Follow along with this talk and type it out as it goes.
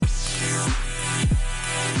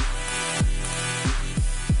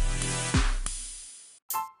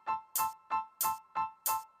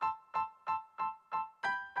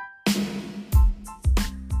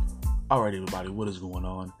Alright, everybody, what is going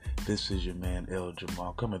on? This is your man El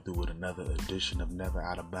Jamal coming through with another edition of Never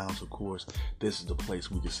Out of Bounds. Of course, this is the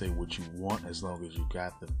place we can say what you want as long as you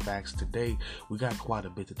got the facts. Today, we got quite a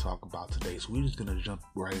bit to talk about today, so we're just going to jump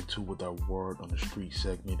right into with our word on the street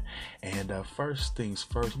segment. And first things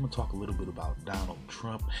first, I'm going to talk a little bit about Donald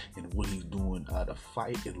Trump and what he's doing to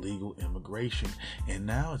fight illegal immigration. And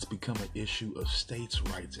now it's become an issue of states'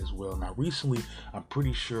 rights as well. Now, recently, I'm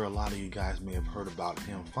pretty sure a lot of you guys may have heard about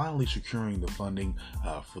him finally securing the funding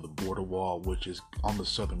for the border wall, which is on the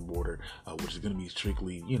southern border, which is going to be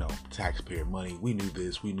strictly, taxpayer money. We knew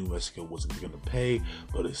this. We knew Mexico wasn't going to pay,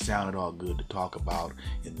 but it sounded all good to talk about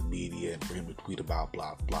in the media and for him to tweet about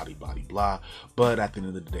blah, blah, blah, blah, blah. But at the end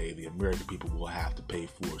of the day, the American people will have to pay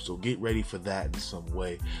for it. So get ready for that in some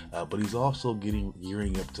way. But he's also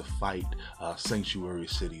gearing up to fight sanctuary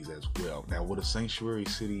cities as well. Now, what a sanctuary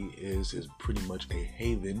city is pretty much a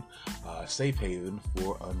haven, safe haven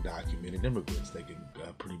for undocumented immigrants. They can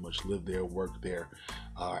pretty much live there, work there,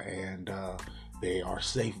 and they are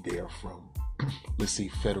safe there from,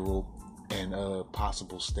 federal and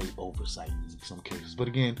possible state oversight in some cases. But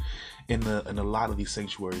again, in a lot of these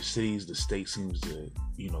sanctuary cities, the state seems to,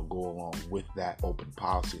 go along with that open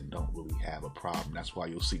policy and don't really have a problem. That's why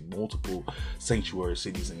you'll see multiple sanctuary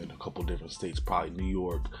cities in a couple different states, probably New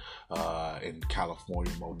York and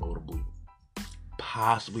California, more notably.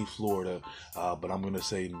 Possibly Florida, but I'm going to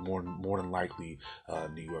say more than likely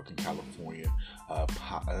New York and California,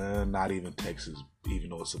 not even Texas,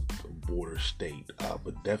 even though it's a border state,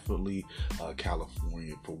 but definitely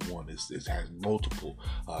California for one. It has multiple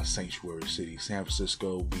sanctuary cities, San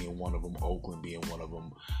Francisco being one of them, Oakland being one of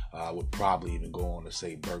them. I would probably even go on to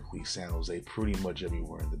say Berkeley, San Jose, pretty much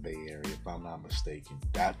everywhere in the Bay Area, if I'm not mistaken.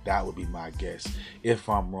 That would be my guess. If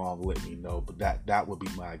I'm wrong, let me know, but that would be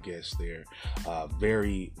my guess there.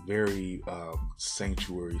 Very, very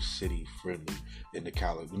sanctuary city friendly in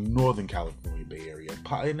the Northern California Bay Area,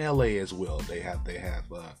 in LA as well. They have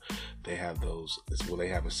those as well. They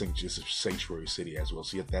have a sanctuary city as well.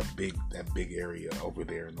 So you have that big area over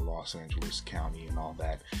there in the Los Angeles County and all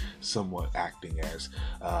that, somewhat acting as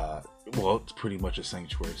it's pretty much a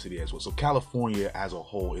sanctuary city as well. So California as a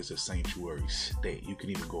whole is a sanctuary state. You can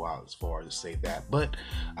even go out as far as to say that, but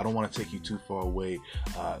I don't want to take you too far away.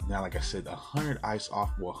 Now, like I said,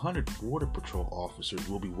 100 Border Patrol officers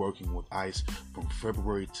will be working with ICE from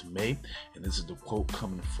February to May, and this is the quote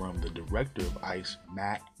coming from the director of ICE,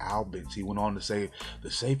 Matt Albence. He went on to say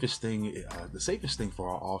the safest thing for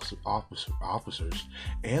our officers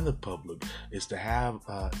and the public is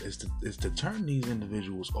to turn these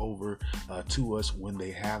individuals over to us when they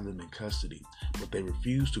have them in custody, but they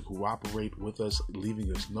refuse to cooperate with us, leaving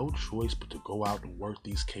us no choice but to go out and work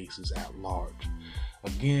these cases at large.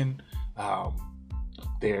 Again,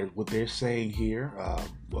 what they're saying here,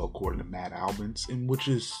 according to Matt Albence, and which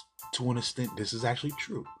is to an extent, this is actually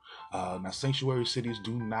true. Now, sanctuary cities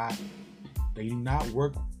do not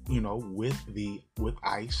work, with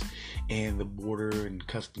ICE and the border and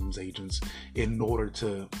customs agents in order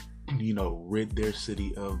to, rid their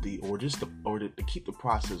city of or to keep the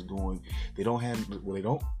process going. They don't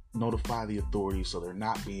notify the authorities, so they're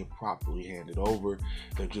not being properly handed over.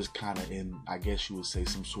 They're just kind of in, I guess you would say,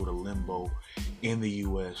 some sort of limbo in the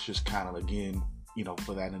U.S. Just kind of, again,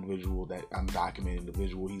 for that individual, that undocumented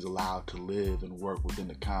individual, he's allowed to live and work within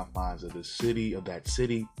the confines of that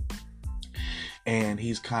city. And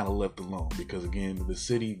he's kind of left alone because, again, the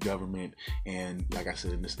city government and, like I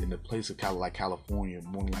said, in the place of California,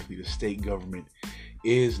 more than likely the state government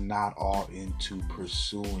is not all into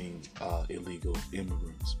pursuing illegal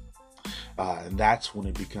immigrants. And that's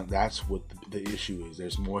what the issue is.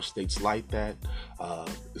 There's more states like that,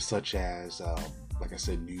 such as, like I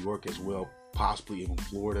said, New York as well, possibly even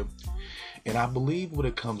Florida. And I believe what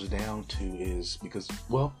it comes down to is because,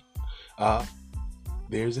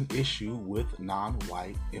 there's an issue with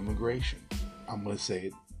non-white immigration. I'm going to say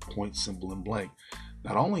it point simple and blank.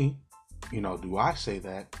 Not only, do I say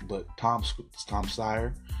that, but Tom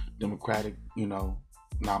Steyer, Democratic,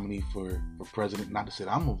 nominee for president, not to say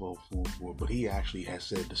that I'm going to vote for, but he actually has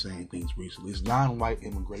said the same things recently. It's non-white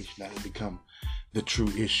immigration that has become the true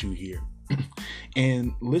issue here.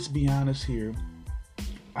 And let's be honest here.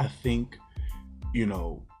 I think,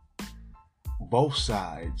 both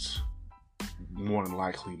sides more than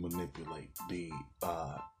likely manipulate the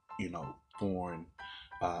foreign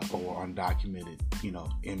or undocumented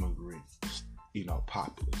immigrant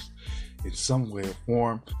populace in some way or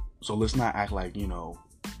form. So let's not act like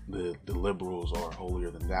the liberals are holier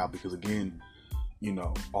than thou, because again,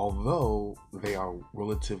 although they are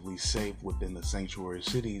relatively safe within the sanctuary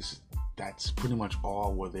cities, that's pretty much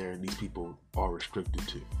all where these people are restricted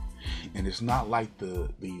to. And it's not like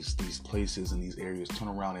these places and these areas turn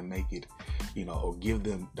around and make it, or give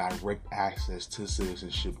them direct access to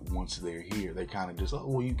citizenship once they're here. They kind of just, oh,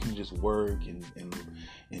 well, you can just work and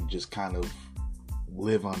just kind of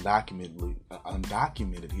live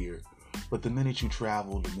undocumented here. But the minute you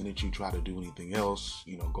travel, the minute you try to do anything else,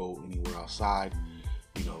 go anywhere outside,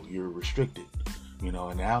 you're restricted.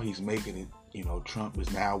 And now he's making it, Trump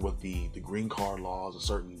is now with the green card laws and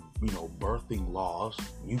certain, birthing laws.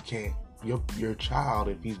 You can't, your child,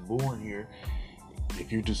 if he's born here,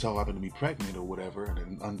 if you just so happen to be pregnant or whatever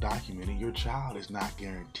and undocumented, your child is not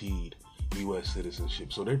guaranteed U.S.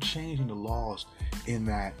 citizenship. So they're changing the laws in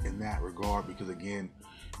that regard, because again,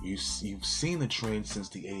 you've seen the trend since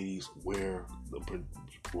the 80s where the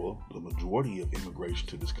majority of immigration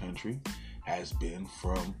to this country has been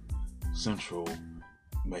from Central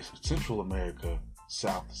America,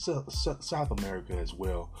 South America as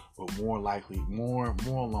well, but more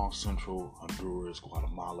along Central, Honduras,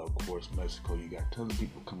 Guatemala, of course, Mexico. You got tons of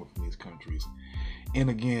people coming from these countries. And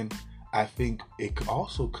again, I think it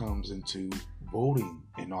also comes into voting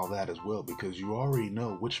and all that as well, because you already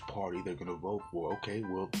know which party they're going to vote for. Okay,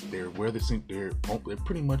 well, they're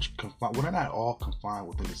pretty much confined. Well, they're not all confined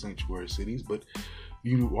within the sanctuary cities, but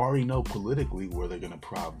you already know politically where they're going to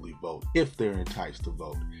probably vote, if they're enticed to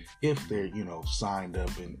vote, if they're, signed up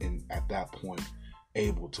and at that point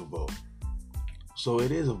able to vote. So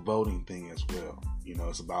it is a voting thing as well.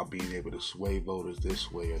 It's about being able to sway voters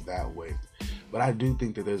this way or that way. But I do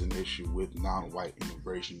think that there's an issue with non-white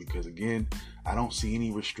immigration, because again, I don't see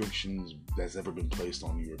any restrictions that's ever been placed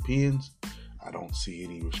on Europeans. I don't see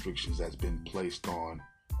any restrictions that's been placed on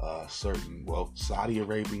Saudi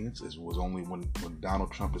Arabians. It was only when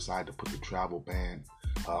Donald Trump decided to put the travel ban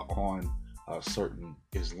on certain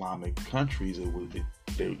Islamic countries,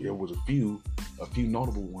 there was a few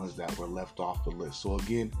notable ones that were left off the list. So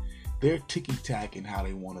again, they're ticky-tacking how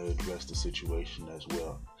they want to address the situation as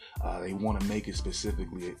well. They want to make it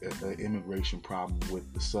specifically an immigration problem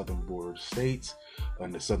with the southern border states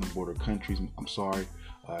and the southern border countries.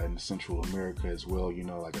 In Central America as well.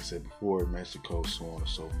 Like I said before, Mexico, so on and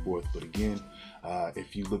so forth. But again,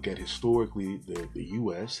 if you look at historically, the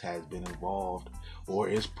U.S. has been involved, or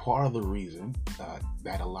is part of the reason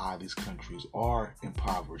that a lot of these countries are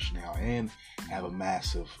impoverished now and have a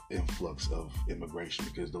massive influx of immigration,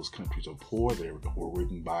 because those countries are poor. They were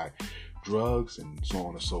ridden by drugs and so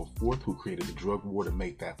on and so forth, who created the drug war to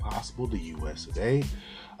make that possible, the U.S. today.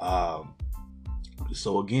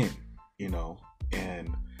 So again,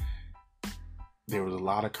 and there was a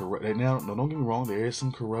lot of corruption. Now, don't get me wrong, there is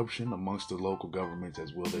some corruption amongst the local governments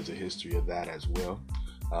as well. There's a history of that as well.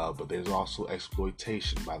 But there's also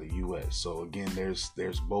exploitation by the U.S. So again,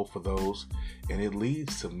 there's both of those, and it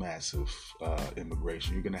leads to massive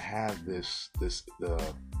immigration. You're going to have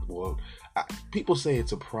people say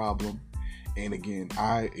it's a problem, and again,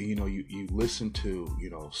 you listen to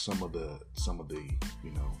some of the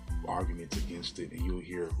arguments against it, and you'll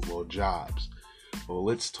hear, well, jobs. Well,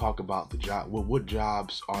 let's talk about the job. Well, what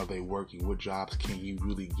jobs are they working? What jobs can you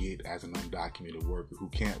really get as an undocumented worker who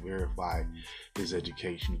can't verify his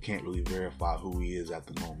education? You can't really verify who he is at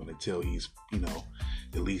the moment until he's,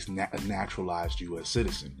 at least a naturalized U.S.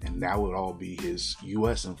 citizen. And that would all be his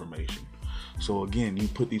U.S. information. So again, you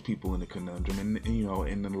put these people in a conundrum. And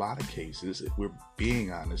in a lot of cases, if we're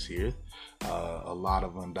being honest here, a lot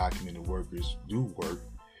of undocumented workers do work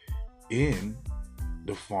in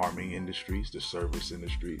the farming industries, the service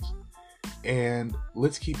industries. And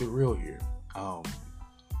let's keep it real here.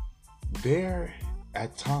 There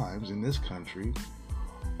at times in this country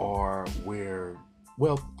are where,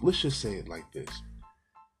 well, let's just say it like this.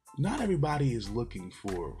 Not everybody is looking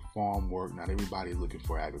for farm work. Not everybody is looking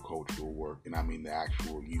for agricultural work. And I mean the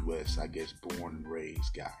actual U.S., born and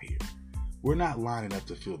raised guy here. We're not lining up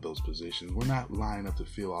to fill those positions. We're not lining up to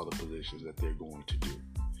fill all the positions that they're going to do.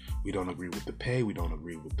 We don't agree with the pay. We don't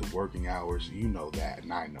agree with the working hours. You know that,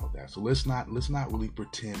 and I know that. So let's not really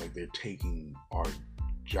pretend like they're taking our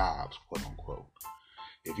jobs, quote unquote.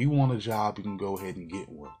 If you want a job, you can go ahead and get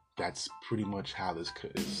one. That's pretty much how this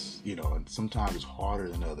is, and sometimes it's harder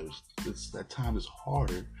than others. That time is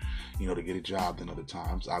harder, to get a job than other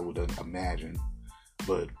times, I would imagine.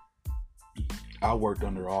 But I worked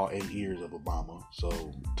under all 8 years of Obama.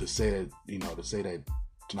 So to say that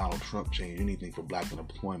Donald Trump changed anything for black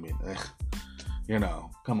unemployment,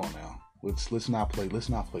 come on now. Let's not play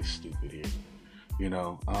stupid here.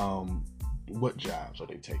 What jobs are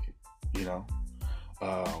they taking?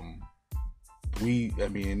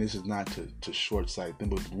 And this is not to short sight them,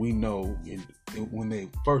 but we know when they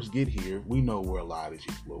first get here, we know where a lot of these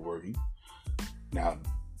people are working. Now,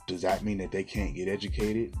 does that mean that they can't get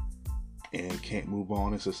educated? and can't move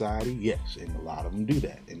on in society? Yes, and a lot of them do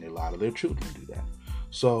that, and a lot of their children do that.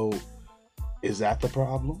 So, is that the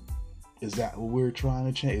problem? Is that what we're trying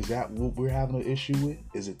to change? Is that what we're having an issue with?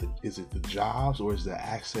 Is it the jobs, or is the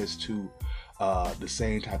access to the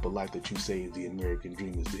same type of life that you say is the American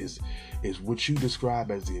dream? Is what you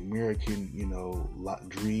describe as the American,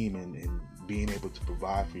 dream and being able to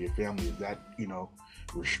provide for your family, is that,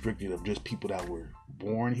 restricted of just people that were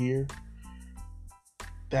born here?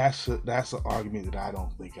 That's an argument that I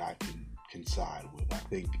don't think I can side with. I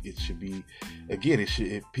think it should be, again,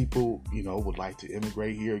 if people, would like to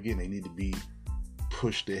immigrate here, again, they need to be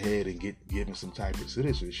pushed ahead and get given some type of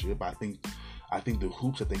citizenship. I think the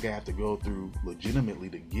hoops that they have to go through legitimately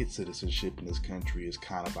to get citizenship in this country is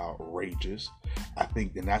kind of outrageous. I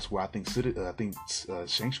think, and that's where I think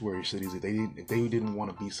sanctuary cities, if they didn't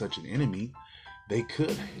want to be such an enemy, they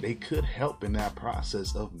could help in that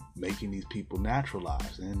process of making these people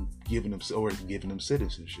naturalized and giving them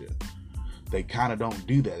citizenship. They kind of don't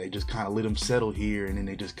do that. They just kind of let them settle here, and then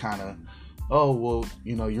they just kind of, oh, well,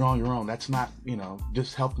 you're on your own. That's not,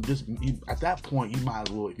 just help them. At that point, you might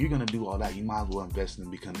as well, if you're going to do all that, you might as well invest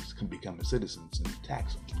in becoming citizens and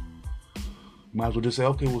tax them. You might as well just say,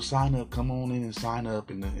 okay, well, sign up. Come on in and sign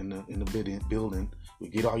up in the building. We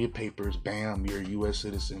get all your papers. Bam, you're a U.S.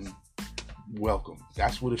 citizen. Welcome.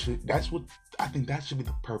 That's what it should. I think that should be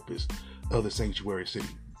the purpose of the sanctuary city,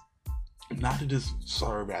 not to just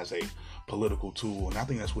serve as a political tool. And I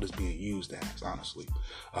think that's what it's being used as, honestly.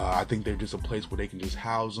 I think they're just a place where they can just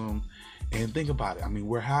house them. And think about it. I mean,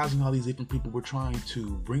 we're housing all these different people. We're trying to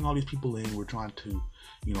bring all these people in. We're trying to,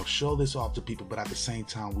 show this off to people. But at the same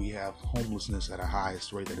time, we have homelessness at a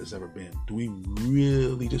highest rate that has ever been. Do we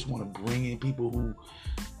really just want to bring in people who,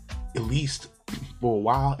 at least for a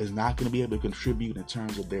while, is not going to be able to contribute in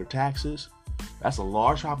terms of their taxes? That's a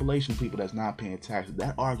large population of people that's not paying taxes.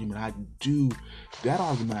 That argument I do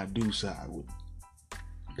side with,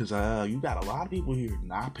 because you got a lot of people here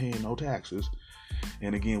not paying no taxes,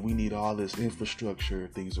 and again, we need all this infrastructure.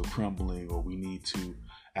 Things are crumbling, or we need to,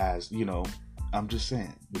 I'm just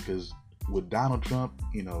saying, because with Donald Trump,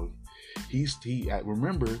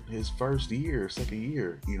 remember his first year, second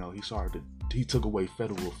year, he took away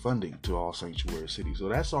federal funding to all sanctuary cities. So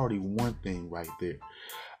that's already one thing right there.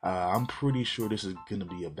 I'm pretty sure this is going to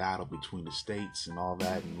be a battle between the states and all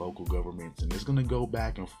that and local governments, and it's going to go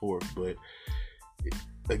back and forth. But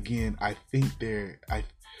again, I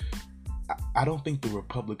don't think the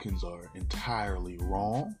Republicans are entirely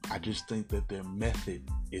wrong. I just think that their method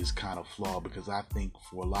is kind of flawed, because I think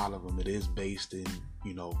for a lot of them it is based in,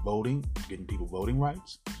 voting, getting people voting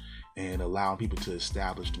rights, and allowing people to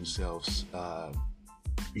establish themselves,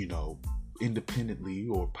 independently,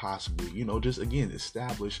 or possibly, just again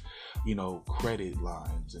establish, credit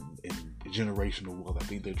lines and generational wealth. I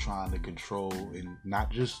think they're trying to control, and not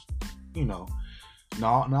just, no,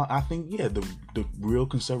 I think, the real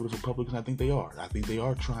conservative Republicans, I think they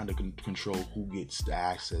are trying to control who gets the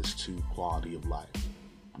access to quality of life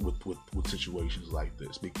with situations like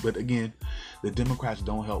this. But again, the Democrats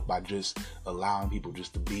don't help by just allowing people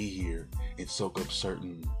just to be here and soak up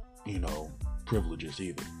certain, privileges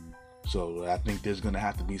either. So I think there's going to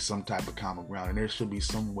have to be some type of common ground, and there should be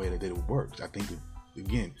some way that it works. I think that,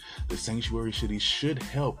 again, the sanctuary cities should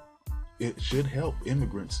help. It should help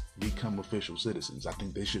immigrants become official citizens. I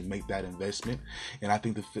think they should make that investment, and I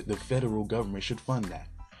think the federal government should fund that.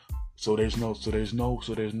 So there's no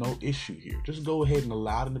issue here. Just go ahead and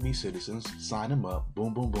allow them to be citizens. Sign them up.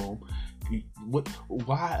 Boom, boom, boom.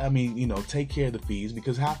 Why? I mean, take care of the fees,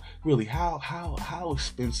 because how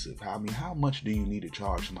expensive? How much do you need to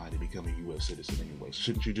charge somebody to become a U.S. citizen anyway?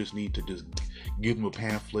 Shouldn't you just need to just give them a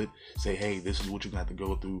pamphlet, say, hey, this is what you're going to have to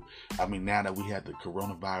go through? I mean, now that we have the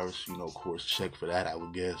coronavirus, of course, check for that, I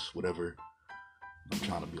would guess, whatever. I'm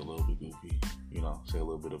trying to be a little bit goofy, say a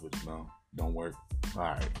little bit of it, don't work. All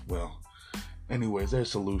right, well, anyways,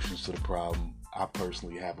 there's solutions to the problem. I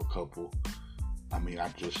personally have a couple. I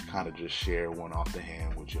just kind of share one off the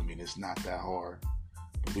hand with you. It's not that hard.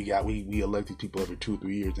 We elect these people every 2 or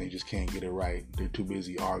 3 years, and they just can't get it right. They're too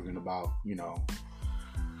busy arguing about,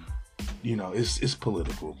 it's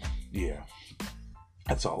political. Yeah,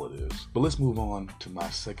 that's all it is. But let's move on to my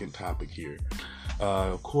second topic here.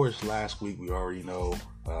 Of course, last week, we already know,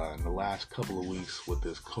 in the last couple of weeks with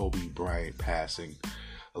this Kobe Bryant passing,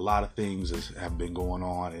 a lot of things have been going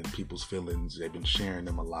on in people's feelings. They've been sharing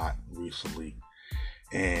them a lot recently.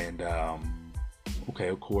 And,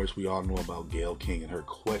 of course, we all know about Gayle King and her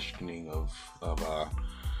questioning of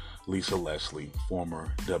Lisa Leslie,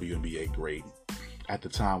 former WNBA great, at the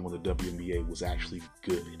time when the WNBA was actually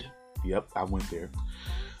good. Yep, I went there.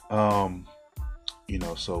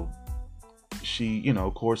 So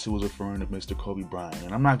of course, it was referring to Mr. Kobe Bryant.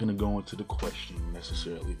 And I'm not going to go into the question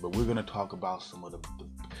necessarily, but we're going to talk about some of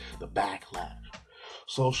the backlash.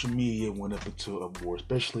 Social media went up into a war,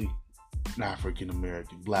 especially African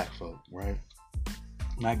American, black folk, right?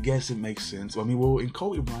 And I guess it makes sense. I mean, well, in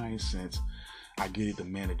Kobe Bryant's sense, I get it. The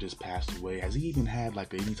man that just passed away. Has he even had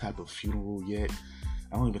like any type of funeral yet?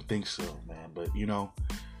 I don't even think so, man. But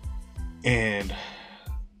and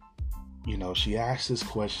she asked this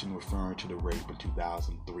question referring to the rape in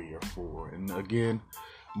 2003 or 4. And again,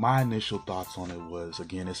 my initial thoughts on it was,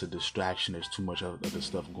 again, it's a distraction. There's too much other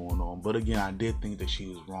stuff going on. But again, I did think that she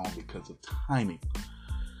was wrong because of timing.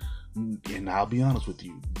 And I'll be honest with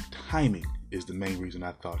you, timing is the main reason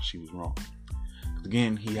I thought she was wrong.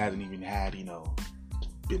 Again, he hasn't even had,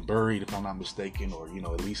 been buried, if I'm not mistaken, or,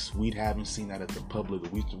 at least we haven't seen that at the public.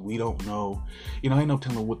 We don't know, ain't no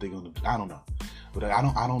telling what they're going to do. I don't know. But I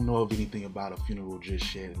don't know of anything about a funeral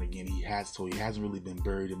just yet. And again, he hasn't really been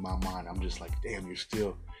buried in my mind. I'm just like, damn, you're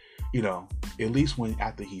still, at least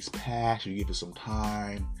after he's passed, you give it some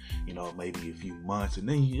time, maybe a few months, and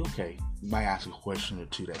then you might ask a question or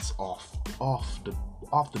two that's off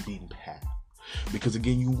the beaten path. Because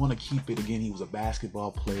again, you want to keep it. Again, he was a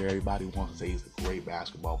basketball player. Everybody wants to say he's a great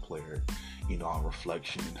basketball player, on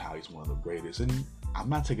reflection and how he's one of the greatest. And I'm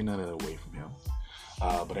not taking none of that away from him.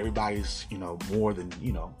 But everybody's, more than,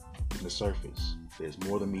 the surface. There's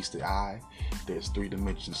more than meets the eye. There's 3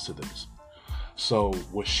 dimensions to this. So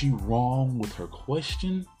was she wrong with her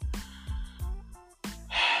question?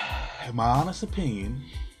 In my honest opinion,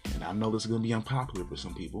 and I know this is going to be unpopular for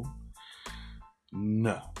some people,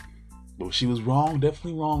 no. But she was wrong,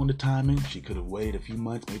 definitely wrong on the timing. She could have waited a few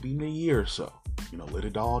months, maybe even a year or so. Let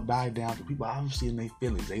it all die down. People obviously in their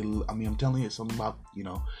feelings. I'm telling you, it's something about,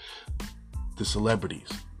 the celebrities.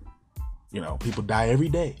 People die every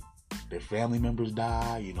day. Their family members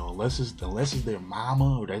die, unless it's their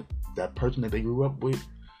mama or that person that they grew up with.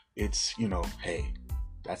 It's, hey,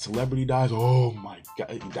 that celebrity dies. Oh my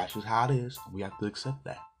God, that's just how it is. We have to accept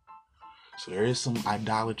that. So there is some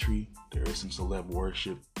idolatry. There is some celeb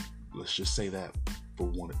worship. Let's just say that for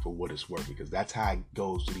what it's worth, because that's how it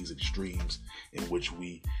goes to these extremes in which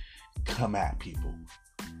we come at people.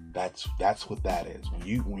 That's what that is.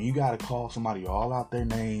 When you gotta call somebody all out their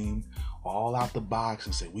name, all out the box,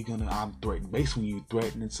 and say I'm threatening. Basically, when you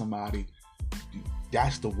threatening somebody,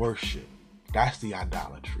 that's the worship. That's the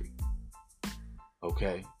idolatry.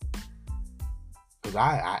 Okay. Because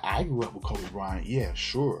I grew up with Kobe Bryant. Yeah,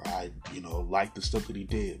 sure. I liked the stuff that he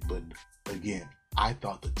did, but again, I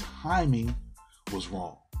thought the timing was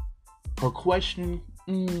wrong. Her question,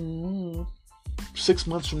 6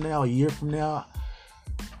 months from now, a year from now,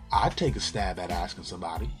 I'd take a stab at asking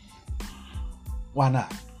somebody. Why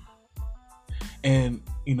not? And,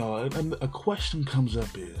 a question comes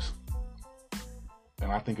up is,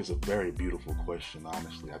 and I think it's a very beautiful question,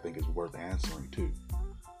 honestly. I think it's worth answering too.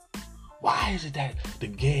 Why is it that the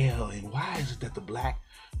Gayle and why is it that the black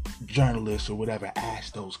journalists or whatever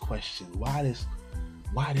ask those questions? Why this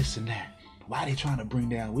and that? Why are they trying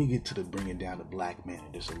to we get to bringing down the black man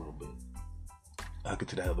in just a little bit. I'll get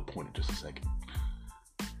to that other point in just a second.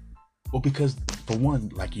 Well, because for one,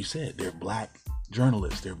 like you said, they're black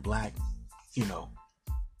journalists. They're black,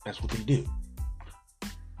 that's what they do.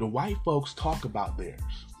 The white folks talk about theirs.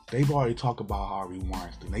 They've already talked about Harvey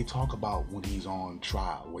Weinstein. They talk about when he's on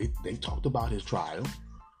trial. They talked about his trial.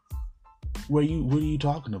 What are you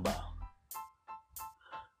talking about?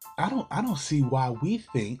 I don't see why we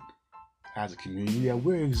think as a community that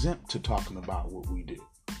we're exempt to talking about what we do.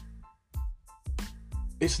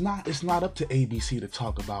 It's not up to ABC to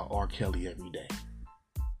talk about R. Kelly every day.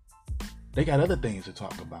 They got other things to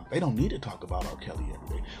talk about. They don't need to talk about R. Kelly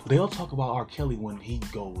every day. They'll talk about R. Kelly when he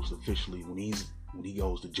goes officially, when he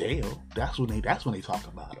goes to jail. That's when they talk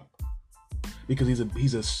about him. Because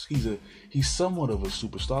he's somewhat of a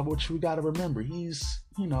superstar, but we gotta remember he's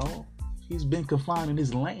been confined in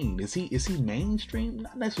his lane. Is he mainstream?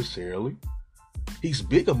 Not necessarily. He's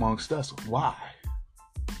big amongst us. Why?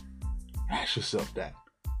 Ask yourself that.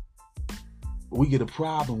 We get a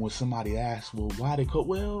problem when somebody asks, well, why they call?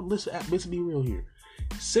 Well, let's be real here.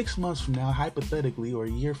 6 months from now, hypothetically, or a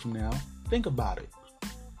year from now, think about it.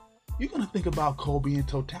 You're going to think about Kobe in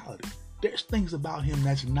totality. There's things about him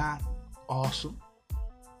that's not awesome.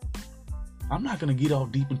 I'm not going to get all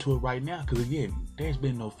deep into it right now because, again, there's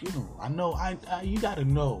been no funeral. I know, you got to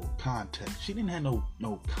know context. She didn't have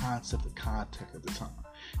no concept of context at the time.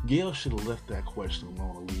 Gayle should have left that question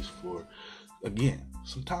alone at least for, again,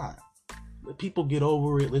 some time. Let people get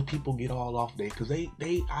over it. Let people get all off there because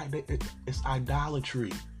it's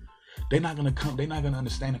idolatry. They're not gonna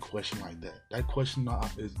understand a question like that. That question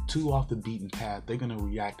is too off the beaten path. They're gonna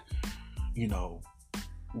react,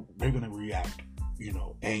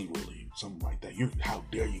 angrily, something like that. How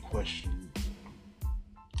dare you question?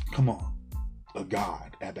 Come on, a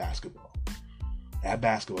god at basketball. At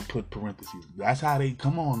basketball, put parentheses. That's how they.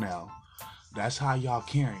 Come on now. That's how y'all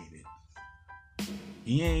carrying it.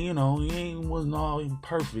 He wasn't all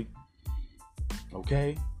perfect.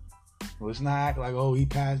 Okay. Let's not act like, he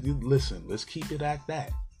passed. Listen, let's keep it at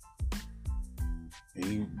that.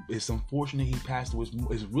 It's unfortunate he passed away.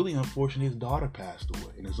 It's really unfortunate his daughter passed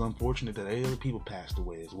away. And it's unfortunate that 8 other people passed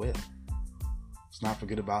away as well. Let's not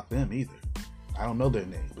forget about them either. I don't know their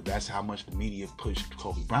name, but that's how much the media pushed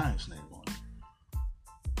Kobe Bryant's name on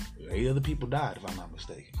it. 8 other people died, if I'm not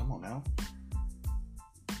mistaken. Come on now.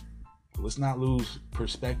 So let's not lose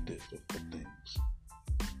perspective of things.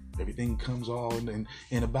 Everything comes all and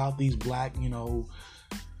about these black,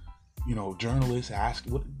 journalists ask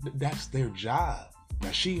that's their job.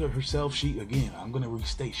 Now she herself, I'm gonna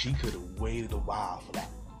restate, she could have waited a while for that.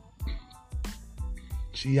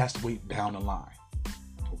 She has to wait down the line.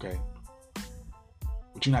 Okay?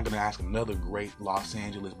 But you're not gonna ask another great Los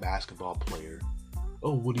Angeles basketball player,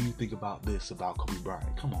 what do you think about this, about Kobe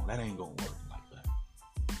Bryant? Come on, that ain't gonna work.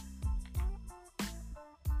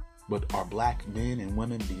 But are black men and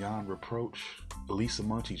women beyond reproach, at least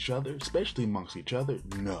amongst each other, especially amongst each other?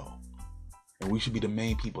 No. And we should be the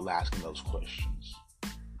main people asking those questions.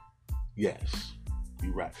 Yes,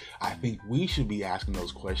 you're right. I think we should be asking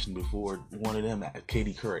those questions before one of them,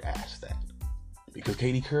 Katie Couric, asked that. Because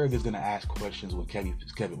Katie Couric is going to ask questions about Kevin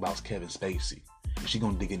Spacey. And she's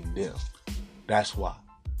going to dig into them. That's why.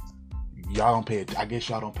 I guess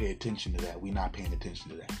y'all don't pay attention to that. We're not paying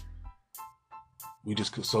attention to that. We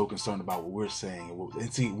just so concerned about what we're saying,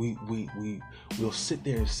 and see, we'll sit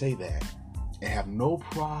there and say that, and have no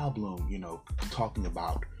problem, talking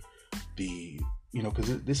about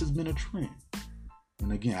because this has been a trend.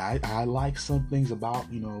 And again, I like some things about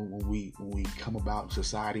when we come about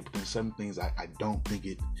society, but then some things I don't think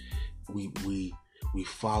we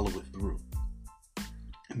follow it through.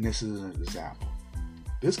 And this is an example.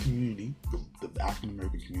 This community, the African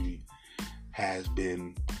American community, has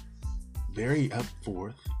been very up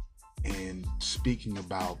forth and speaking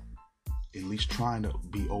about, at least trying to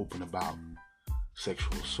be open about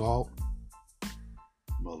sexual assault,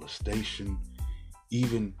 molestation,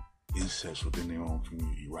 even incest within their own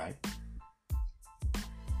community, right?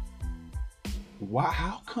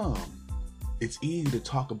 How come it's easy to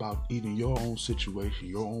talk about even your own situation,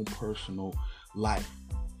 your own personal life,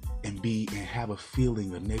 and have a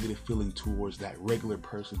negative feeling towards that regular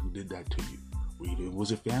person who did that to you, or even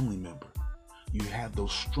was a family member? You have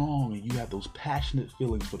those strong and you have those passionate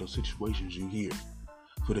feelings for those situations you hear,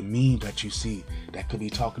 for the memes that you see that could be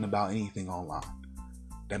talking about anything online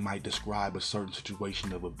that might describe a certain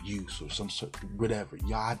situation of abuse or some sort, whatever.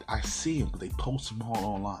 Y'all, I see them, but they post them all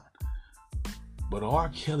online. But R.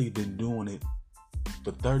 Kelly been doing it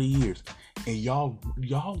for 30 years, and y'all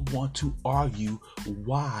want to argue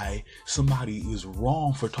why somebody is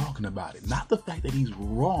wrong for talking about it. Not the fact that he's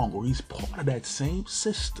wrong or he's part of that same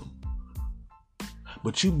system.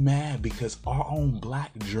 But you mad because our own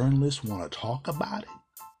black journalists want to talk about it?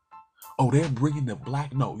 They're bringing the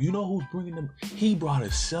black. No, you know who's bringing them? He brought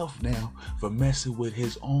himself down for messing with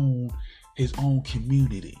his own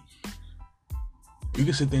community. You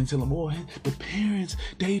can sit there and tell them, the parents,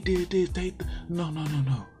 they did this,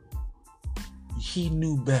 No. He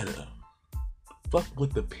knew better. Fuck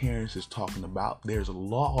what the parents is talking about. There's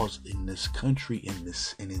laws in this country,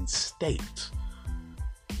 and in states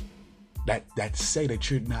that say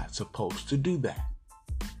that you're not supposed to do that.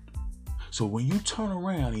 So when you turn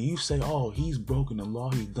around and you say, he's broken the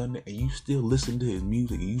law, he's done that, and you still listen to his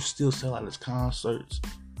music, and you still sell out his concerts,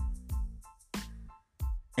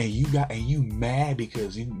 and you mad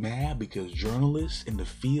because journalists in the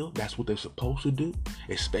field, that's what they're supposed to do,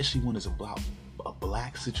 especially when it's about a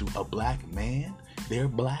black man, they're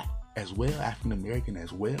black as well, African American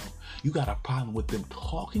as well. You got a problem with them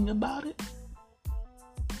talking about it?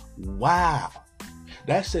 Wow.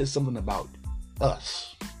 That says something about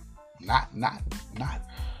us. Not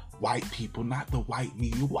white people, not the white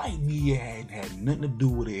media. White media hadn't had nothing to do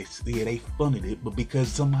with it. Yeah, they funded it, but because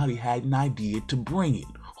somebody had an idea to bring it.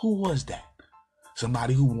 Who was that?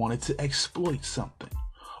 Somebody who wanted to exploit something.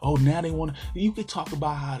 Now they want to. You could talk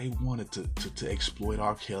about how they wanted to exploit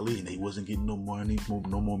R. Kelly and they wasn't getting no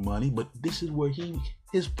more money. But this is where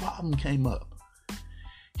his problem came up.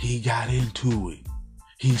 He got into it.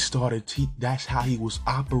 That's how he was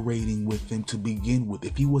operating with them to begin with.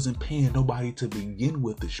 If he wasn't paying nobody to begin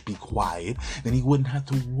with to be quiet, then he wouldn't have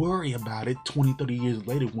to worry about it 20, 30 years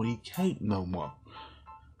later when he can't no more.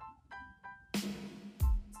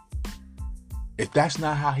 If that's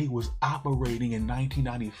not how he was operating in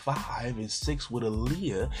 1995 and 6 with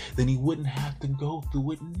Aaliyah, then he wouldn't have to go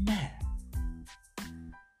through it now.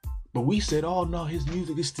 But we said, oh no, his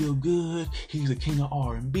music is still good. He's a king of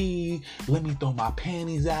R&B. Let me throw my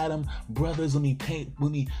panties at him. Brothers, let me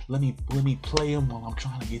play him while I'm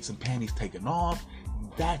trying to get some panties taken off.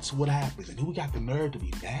 That's what happens. And who got the nerve to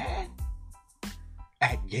be mad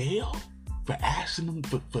at Yale for asking him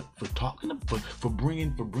for talking to him, for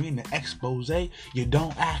bringing the expose? You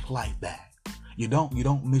don't act like that. You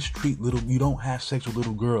don't mistreat you don't have sex with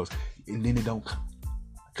little girls, and then it don't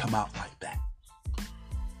come out like that.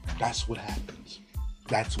 That's what happens.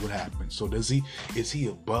 That's what happens. So is he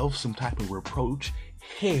above some type of reproach?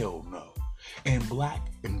 Hell no. And black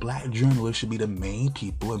journalists should be the main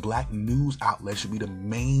people, and black news outlets should be the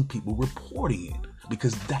main people reporting it,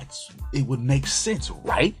 because it would make sense,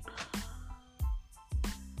 right?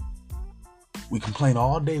 We complain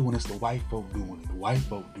all day when it's the white folk doing it. The white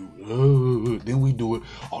folk do it. Then we do it.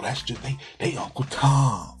 Oh, that's just they Uncle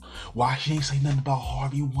Tom. Why she ain't say nothing about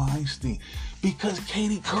Harvey Weinstein? Because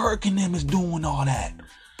Katie Couric and them is doing all that.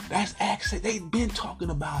 That's accent. They've been talking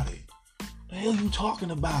about it. The hell you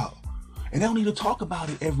talking about? And they don't need to talk about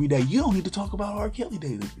it every day. You don't need to talk about R. Kelly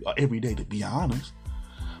every day, to be honest.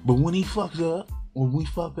 But when he fucks up, when we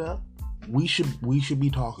fuck up, we should be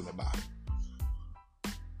talking about it.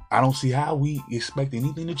 I don't see how we expect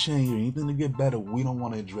anything to change or anything to get better. We don't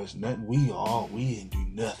want to address nothing. We ain't do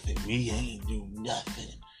nothing. We ain't do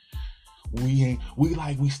nothing. We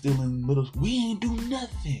still in the middle. We ain't do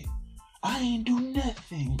nothing. I ain't do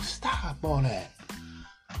nothing. Stop all that.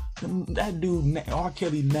 That dude, R.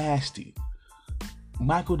 Kelly, nasty.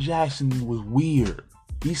 Michael Jackson was weird.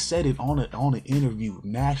 He said it on an interview,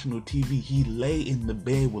 national TV. He lay in the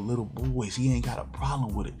bed with little boys. He ain't got a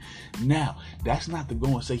problem with it. Now, that's not to go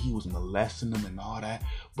and say he was molesting them and all that,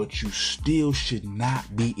 but you still should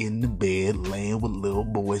not be in the bed laying with little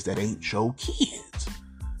boys that ain't your kids.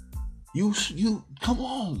 You come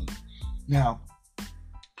on. Now,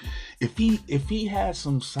 if he has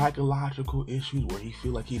some psychological issues where he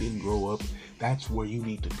feel like he didn't grow up, that's where you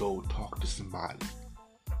need to go talk to somebody.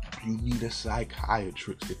 You need a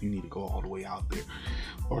psychiatrist if you need to go all the way out there,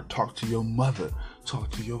 or talk to your mother,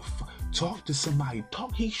 talk to somebody.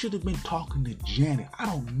 He should have been talking to Janet. I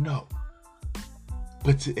don't know.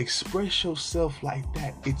 But to express yourself like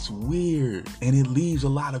that, it's weird, and it leaves a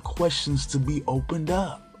lot of questions to be opened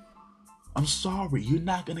up. I'm sorry, you're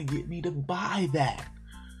not gonna get me to buy that.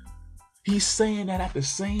 He's saying that at the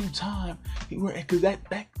same time, because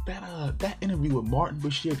that interview with Martin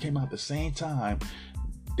Bashir came out at the same time.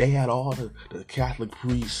 They had all the Catholic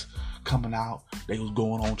priests coming out. They was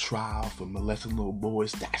going on trial for molesting little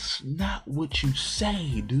boys. That's not what you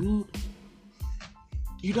say, dude.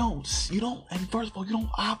 You don't, and first of all, you don't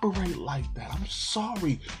operate like that. I'm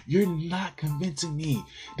sorry. You're not convincing me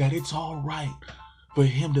that it's all right for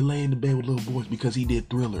him to lay in the bed with little boys because he did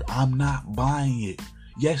Thriller. I'm not buying it.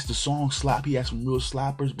 Yes, the song slap. He had some real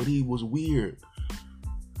slappers, but he was weird.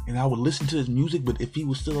 And I would listen to his music, but if he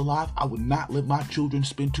was still alive, I would not let my children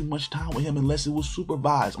spend too much time with him unless it was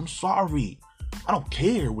supervised. I'm sorry. I don't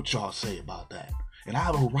care what y'all say about that. And I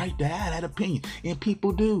have a right to have that opinion. And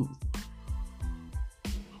people do.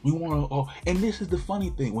 And this is the funny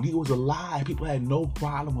thing. When he was alive, people had no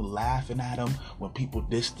problem with laughing at him when people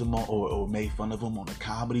dissed him or made fun of him on the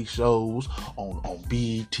comedy shows, on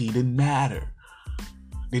BET. Didn't matter.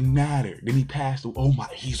 Then he passed away. Oh my,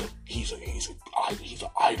 he's an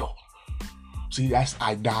idol. See, that's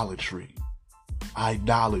idolatry. That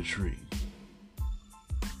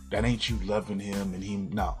ain't you loving him and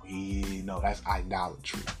that's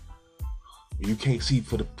idolatry. You can't see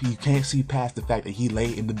past the fact that he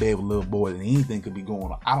lay in the bed with little boys and anything could be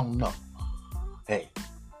going on. I don't know. Hey.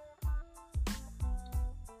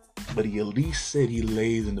 But he at least said he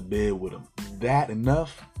lays in the bed with him. That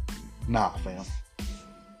enough? Nah, fam.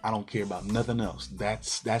 I don't care about nothing else.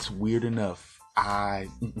 That's weird enough.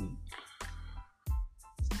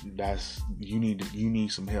 You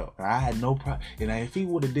need some help. And I had no problem. And if he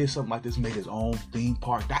would have did something like this, made his own theme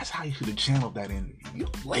park, that's how you should have channeled that in. You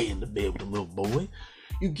lay in the bed with a little boy.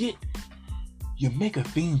 You make a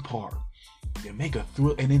theme park. You make a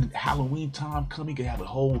thrill, and then Halloween time coming, you can have a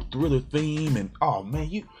whole Thriller theme. And oh man,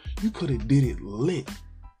 you could have did it lit.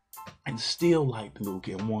 And still like the little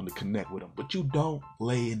kid and wanted to connect with him. But you don't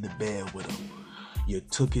lay in the bed with him. You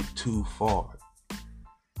took it too far.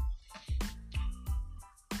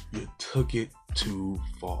 You took it too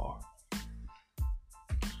far.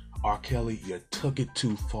 R. Kelly, you took it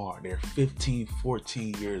too far. They're 15,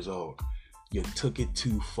 14 years old. You took it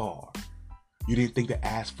too far. You didn't think to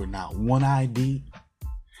ask for not one ID.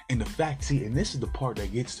 And the fact, see, and this is the part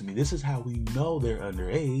that gets to me. This is how we know they're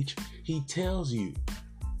underage. He tells you,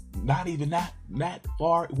 not even that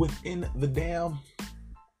far within the damn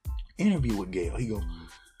interview with Gayle. He goes,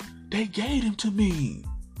 they gave him to me.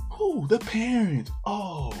 Who? The parents.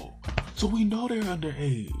 Oh, so we know they're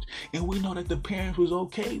underage. And we know that the parents was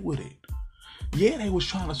okay with it. Yeah, they was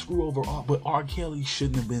trying to screw over but R. Kelly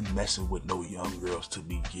shouldn't have been messing with no young girls to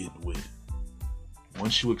begin with.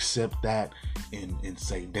 Once you accept that and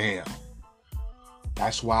say, damn,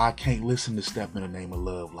 that's why I can't listen to Step in the Name of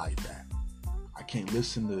Love like that. I can't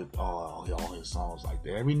listen to all his songs like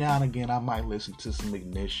that. Every now and again, I might listen to some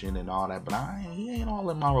Ignition and all that, but he ain't all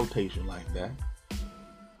in my rotation like that.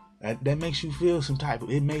 That makes you feel some type of.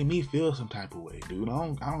 It made me feel some type of way, dude.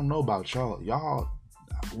 I don't know about y'all. Y'all,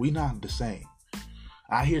 we not the same.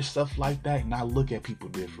 I hear stuff like that and I look at people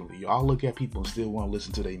differently. Y'all look at people and still want to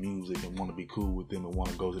listen to their music and want to be cool with them and want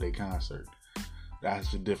to go to their concert.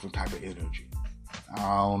 That's a different type of energy.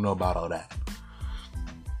 I don't know about all that.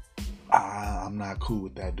 I'm not cool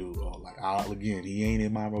with that dude. Again, he ain't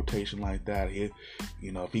in my rotation like that. If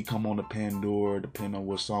he come on the Pandora, depending on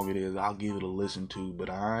what song it is, I'll give it a listen to. But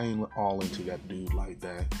I ain't all into that dude like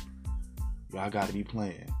that. Y'all got to be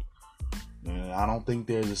playing. And I don't think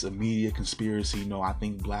there's this immediate conspiracy. No, I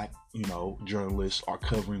think black, journalists are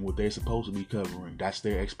covering what they're supposed to be covering. That's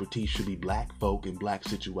their expertise. Should be black folk in black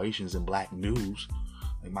situations and black news.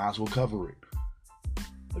 They might as well cover it.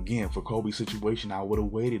 Again, for Kobe's situation, I would have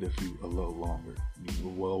waited a little longer, a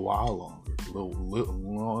while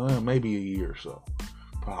longer, maybe a year or so,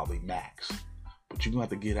 probably max. But you're gonna have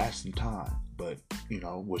to give that some time. But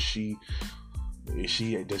does she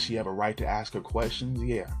have a right to ask her questions?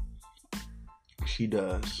 Yeah, she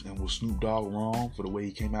does. And was Snoop Dogg wrong for the way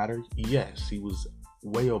he came at her? Yes, he was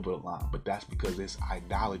way over the line. But that's because there's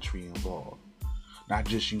idolatry involved. Not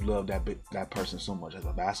just you love that person so much as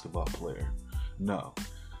a basketball player. No.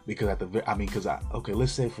 Because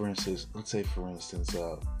let's say for instance,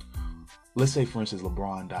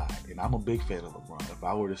 LeBron died, and I'm a big fan of LeBron. If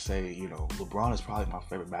I were to say, LeBron is probably my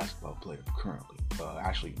favorite basketball player currently.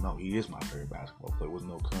 Actually, no, he is my favorite basketball player. With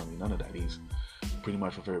no currently, none of that. He's pretty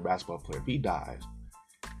much my favorite basketball player. If he dies,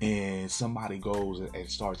 and somebody goes and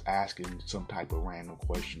starts asking some type of random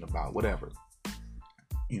question about whatever,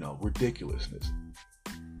 ridiculousness.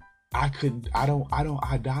 I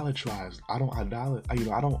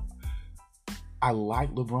like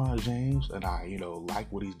LeBron James, and I like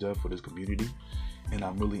what he's done for this community, and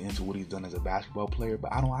I'm really into what he's done as a basketball player,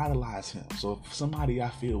 but I don't idolize him. So if somebody I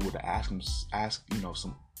feel would ask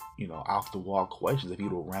some off the wall questions, if he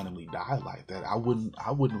would randomly die like that, I wouldn't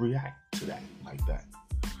react to that like that.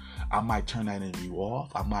 I might turn that interview off.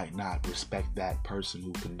 I might not respect that person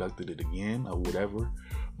who conducted it again or whatever.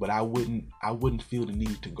 But I wouldn't feel the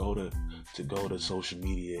need to go to social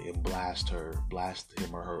media and blast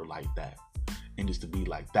him or her like that. And just to be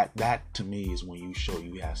like that. That to me is when you show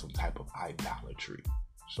you have some type of idolatry.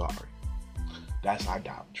 Sorry. That's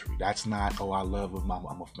idolatry. That's not, I love him,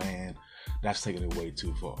 I'm a fan. That's taking it way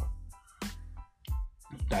too far.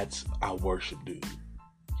 That's, I worship dude.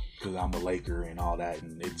 Because I'm a Laker and all that,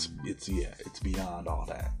 and it's beyond all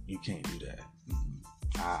that. You can't do that.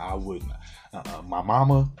 I wouldn't. My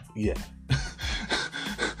mama, yeah.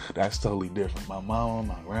 That's totally different. My mom,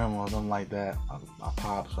 my grandma, something like that. My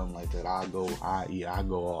pop, something like that. I go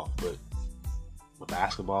off. But a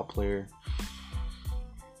basketball player,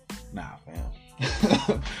 nah, fam.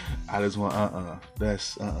 I just want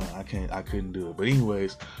I couldn't do it. But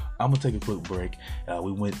anyways, I'm gonna take a quick break.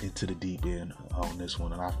 We went into the deep end on this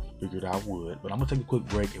one, and I figured I would. But I'm gonna take a quick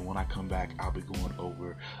break, and when I come back, I'll be going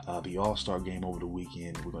over the All-Star game over the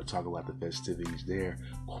weekend. We're gonna talk about the festivities there.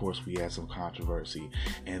 Of course, we had some controversy,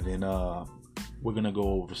 and then we're gonna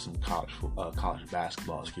go over some college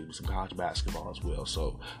basketball. Some college basketball as well.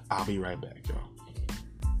 So I'll be right back, y'all.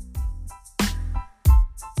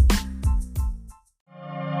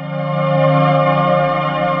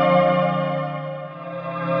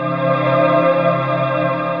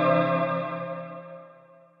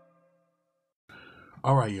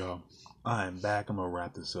 All right, y'all. I'm back. I'm going to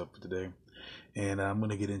wrap this up for today. And I'm going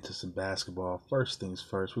to get into some basketball. First things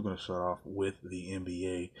first, we're going to start off with the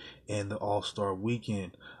NBA and the All-Star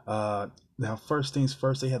Weekend. Now, first things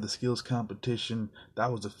first, they had the skills competition.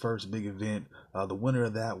 That was the first big event. The winner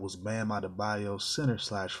of that was Bam Adebayo,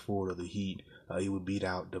 center/forward of the Heat. He would beat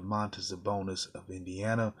out Domantas Sabonis of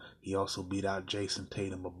Indiana. He also beat out Jason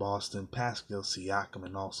Tatum of Boston, Pascal Siakam,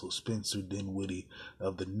 and also Spencer Dinwiddie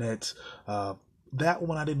of the Nets. That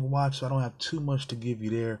one I didn't watch, so I don't have too much to give you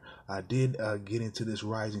there. I did get into this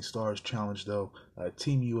Rising Stars Challenge, though.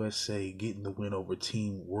 Team USA getting the win over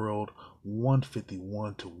Team World,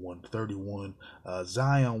 151 to 131.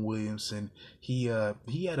 Zion Williamson, he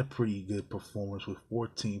had a pretty good performance with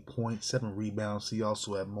 14 points, 7 rebounds. He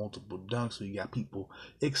also had multiple dunks, so you got people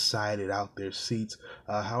excited out their seats.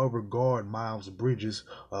 However, guard Miles Bridges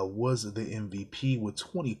was the MVP with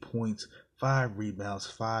 20 points, 5 rebounds,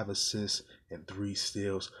 5 assists, and 3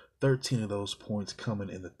 steals. 13 of those points coming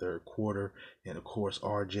in the third quarter. And of course,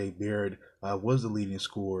 RJ Barrett was the leading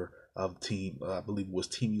scorer of team, I believe it was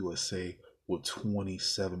Team USA, with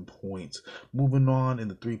 27 points. Moving on in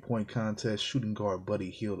the 3-point contest, shooting guard Buddy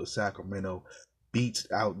Hield of Sacramento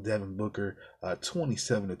beats out Devin Booker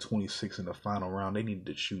 27 to 26 in the final round. They needed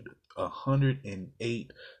to shoot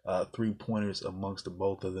 108 3-pointers amongst the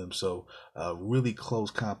both of them. So really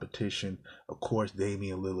close competition. Of course,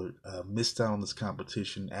 Damian Lillard missed out on this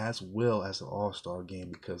competition as well as the All-Star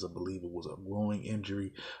game because I believe it was a growing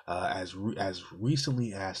injury. As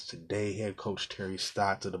recently as today, head coach Terry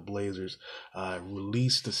Stotts of the Blazers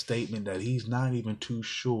released a statement that he's not even too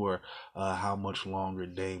sure how much longer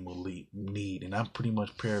Dame will need. And I'm pretty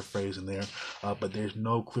much paraphrasing there, but there's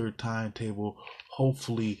no clear timetable.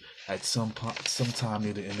 Hopefully at sometime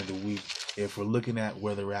near the end of the week. If we're looking at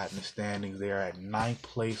where they're at in the standings, they are at 9th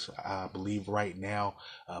place, I believe, right now.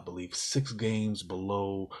 I believe 6 games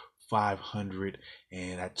below 500,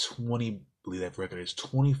 and at 20, I believe that record is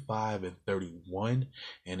 25 and 31.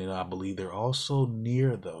 And then I believe they're also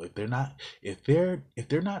near, though, if they're not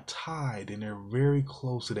tied, then they're very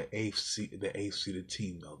close to the eighth seeded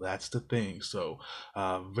team, though. That's the thing. So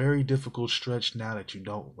very difficult stretch now that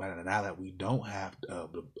we don't have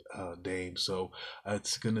Dame. So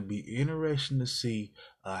it's going to be interesting to see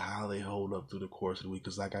how they hold up through the course of the week.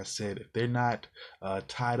 Because like I said, if they're not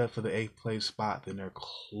tied up for the 8th place spot, then they're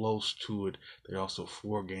close to it. They're also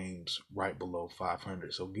 4 games right below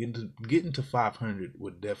 500. So getting to 500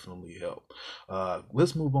 would definitely help.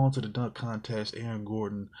 Let's move on to the dunk contest. Aaron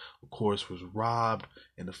Gordon, of course, was robbed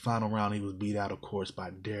in the final round. He was beat out, of course,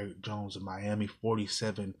 by Derrick Jones of Miami,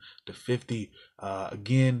 47 to 50.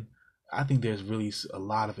 Again, I think there's really a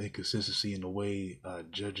lot of inconsistency in the way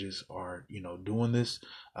judges are, doing this.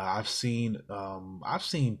 I've seen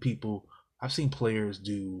players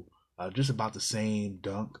do just about the same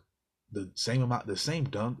dunk, the same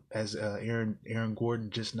dunk as Aaron Gordon,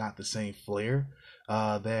 just not the same flair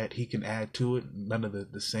that he can add to it. None of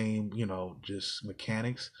the same, just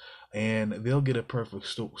mechanics. And they'll get a perfect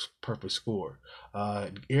score.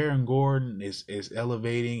 Aaron Gordon is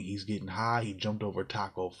elevating. He's getting high. He jumped over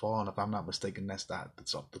Taco Fall, and if I'm not mistaken, that's the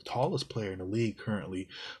tallest player in the league currently.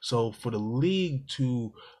 So for the league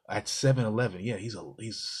to at 7'11", yeah, he's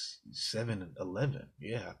 7'11".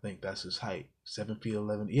 Yeah, I think that's his height. 7 feet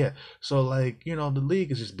 11. Yeah. So the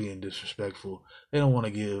league is just being disrespectful. They don't want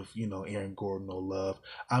to give Aaron Gordon no love.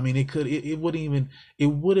 I mean, it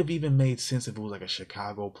would have even made sense if it was like a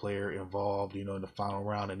Chicago player involved, in the final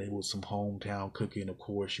round, and it was some hometown cooking. Of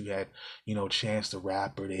course, you had Chance the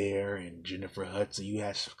Rapper there and Jennifer Hudson. You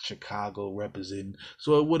had Chicago representing,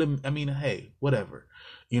 so it would have. I mean, hey, whatever.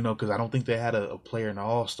 Because I don't think they had a player in the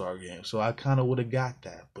All-Star game, so I kind of would have got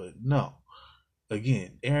that, but no.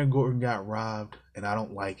 Again, Aaron Gordon got robbed, and I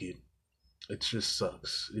don't like it. It just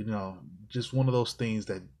sucks. Just one of those things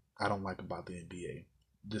that I don't like about the NBA.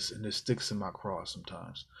 And it sticks in my craw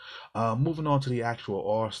sometimes. Moving on to the actual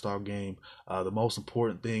All-Star game, the most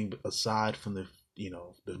important thing, aside from the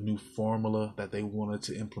new formula that they wanted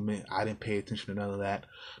to implement, I didn't pay attention to none of that.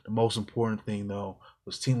 The most important thing, though,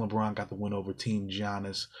 was Team LeBron got the win over Team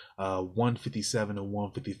Giannis. 157 to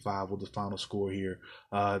 155 was the final score here.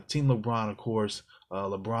 Team LeBron, of course,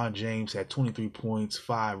 LeBron James had 23 points,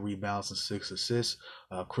 5 rebounds, and 6 assists.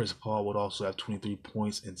 Chris Paul would also have 23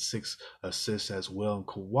 points and 6 assists as well. And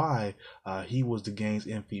Kawhi, he was the game's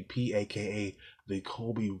MVP, aka the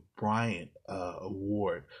Kobe Bryant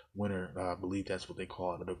Award winner. I believe that's what they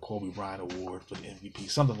call it, the Kobe Bryant Award for the MVP,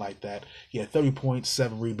 something like that. He had 30 points,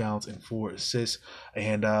 7 rebounds, and 4 assists.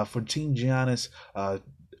 And for Team Giannis, of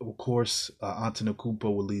course,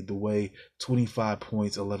 Antetokounmpo will lead the way. 25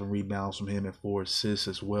 points, 11 rebounds from him, and 4 assists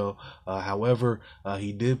as well. However,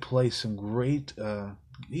 he did play some great.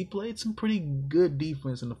 He played some pretty good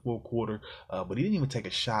defense in the fourth quarter, but he didn't even take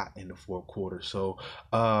a shot in the fourth quarter. So,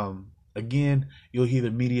 again, you'll hear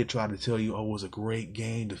the media try to tell you, "Oh, it was a great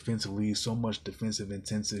game defensively, so much defensive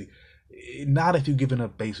intensity." Not if you're giving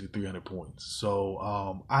up basically 300 points.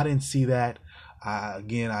 So I didn't see that.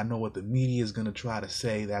 Again, I know what the media is going to try to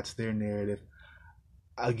say. That's their narrative.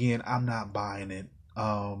 Again, I'm not buying it.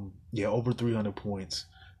 Yeah, over 300 points.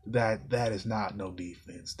 That is not no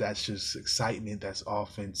defense. That's just excitement. That's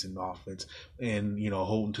offense, and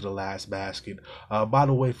holding to the last basket. By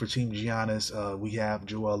the way, for Team Giannis, we have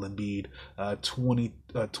Joel Embiid,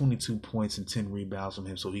 22 points and 10 rebounds from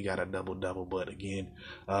him, so he got a double double. But again,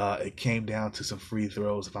 it came down to some free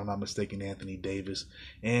throws, if I'm not mistaken, Anthony Davis,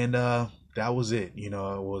 and that was it. It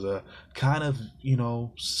was a kind of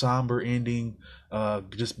somber ending,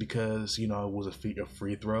 just because it was a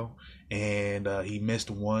free throw, and he missed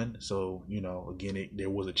one. So again, there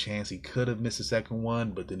was a chance he could have missed the second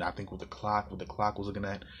one, but then I think with the clock was looking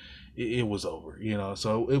at, it was over.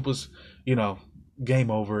 So it was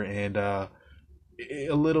game over, and a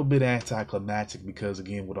little bit anticlimactic because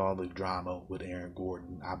again with all the drama with Aaron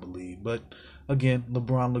Gordon, I believe. But again,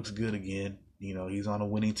 LeBron looks good again. He's on a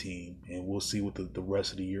winning team, and we'll see what the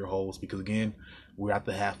rest of the year holds, because again, we're at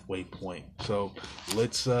the halfway point. So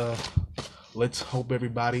let's hope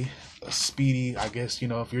everybody a speedy. I guess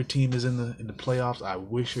if your team is in the playoffs, I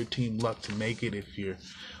wish your team luck to make it. If you're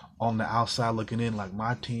on the outside looking in, like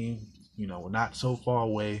my team, we're not so far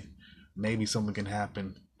away. Maybe something can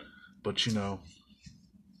happen, but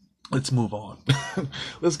let's move on.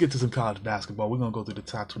 Let's get to some college basketball. We're going to go through the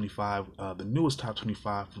top 25, the newest top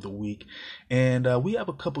 25 for the week. And we have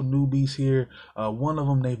a couple newbies here. One of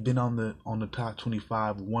them, they've been on the top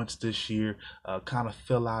 25 once this year, kind of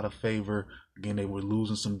fell out of favor. Again, they were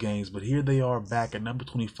losing some games, but here they are back at number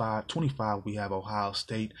 25. 25, we have Ohio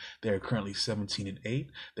State. They're currently 17-8.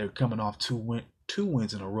 They're coming off two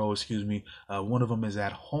wins in a row, one of them is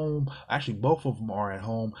at home. Actually, both of them are at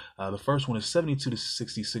home. The first one is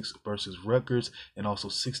 72-66 versus Rutgers, and also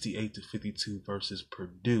 68-52 versus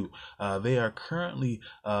Purdue. They are currently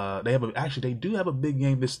they do have a big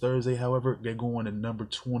game this Thursday. However, they're going to number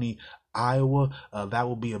 20 Iowa. That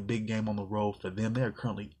will be a big game on the road for them. They are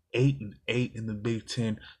currently 8-8 in the Big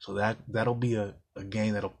Ten, so that'll be a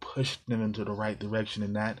game that'll push them into the right direction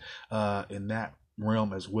in that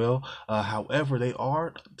realm as well. However, they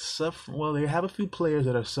are suffering. Well, they have a few players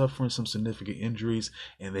that are suffering some significant injuries,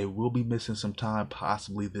 and they will be missing some time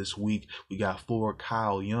possibly this week. We got forward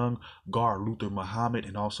Kyle Young, guard Luther Muhammad,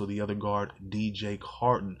 and also the other guard DJ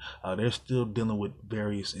Carton. They're still dealing with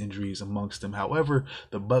various injuries amongst them. However,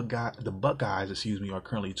 the Buckeyes, are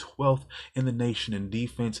currently 12th in the nation in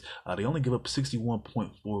defense. They only give up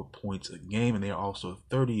 61.4 points a game, and they are also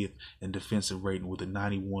 30th in defensive rating with a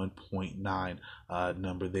 91.9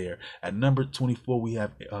 number there. At number 24, we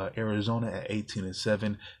have Arizona at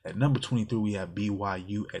 18-7. At number 23, we have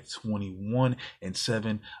BYU at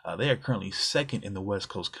 21-7. They are currently second in the West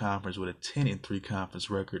Coast Conference with a 10-3 conference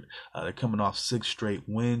record. They're coming off 6 straight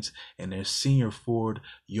wins, and their senior forward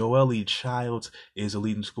Yoeli Childs is a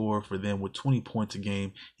leading scorer for them with 20 points a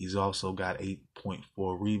game. He's also got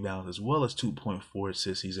 8.4 rebounds as well as 2.4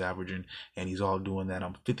 assists he's averaging, and he's all doing that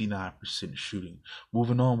on 59% shooting.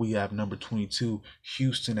 Moving on, we have number 22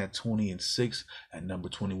 Houston at 20-6. At number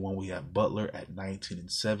 21, we have Butler at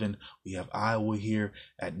 19-7. We have Iowa here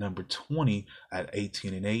at number 20 at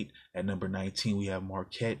 18-8. At number 19, we have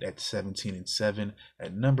Marquette at 17-7.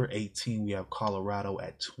 At number 18, we have Colorado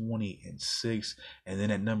at 20-6. And then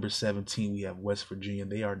at number 17, we have West Virginia.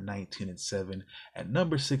 They are 19-7. At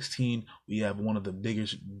number 16, we have one of the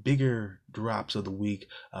bigger drops of the week.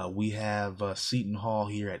 We have Seton Hall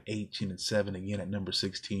here at 18-7. Again, at number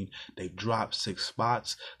 16, they've dropped 6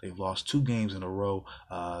 spots. They've lost 2 games in a row.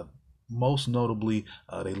 Most notably,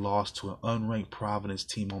 they lost to an unranked Providence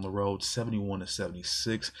team on the road,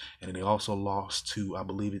 71-76, and then they also lost to, I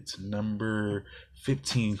believe it's number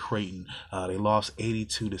 15 Creighton. They lost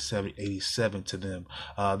 82-87 to them.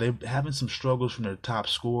 They're having some struggles from their top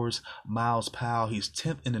scorers. Miles Powell, he's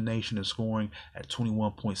 10th in the nation in scoring at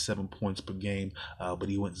 21.7 points per game, but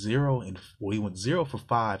he went 0 for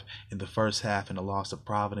 5 in the first half in the loss to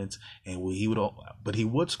Providence, and he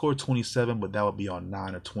would score 27, but that would be on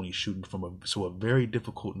 9 or 20 shooting so a very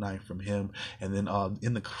difficult night from him. And then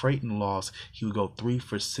in the Creighton loss, he would go 3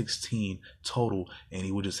 for 16 total, and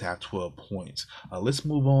he would just have 12 points. Let's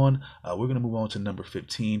move on. We're going to move on to number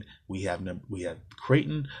 15. We have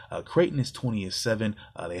Creighton. Creighton is 20-7.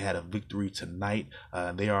 They had a victory tonight.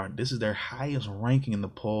 This is their highest ranking in the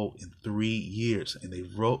poll in 3 years, and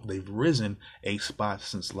they've risen 8 spots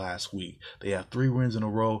since last week. They have 3 wins in a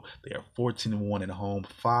row. They are 14-1 at home,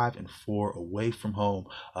 5-4 away from home.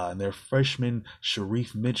 And their freshman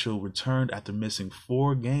Sharif Mitchell returned after missing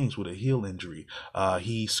 4 games with a heel injury.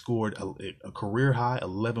 He scored a career high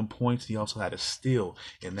 11 points. He also had a steal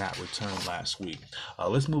in that return last week.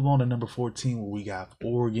 Let's move on to number 14, where we got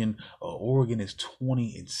Oregon. Oregon is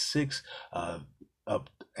 20-6.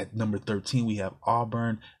 Up at number 13, we have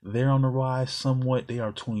Auburn. They're on the rise somewhat. They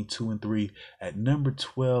are 22-3. At number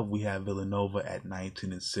 12, we have Villanova at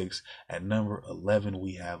 19-6. At number 11,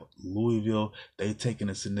 we have Louisville. They've taken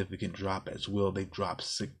a significant drop as well. They've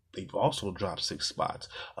also dropped 6 spots.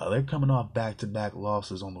 They're coming off back-to-back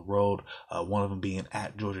losses on the road. One of them being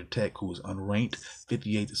at Georgia Tech, who is unranked,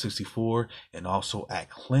 58-64, and also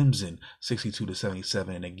at Clemson,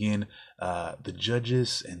 62-77. And again, the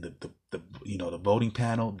judges and the voting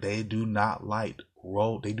panel, they do not like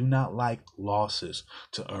losses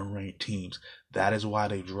to unranked teams. That is why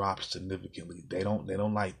they dropped significantly. They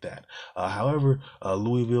don't like that. However,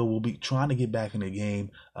 Louisville will be trying to get back in the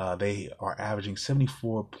game. They are averaging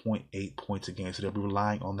 74.8 points a game, so they'll be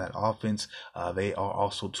relying on that offense. They are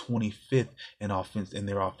also 25th in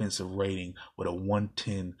their offensive rating with a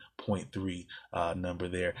 110.3 number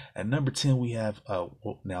there. At number 10, we have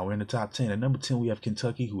now we're in the top 10. At number 10, we have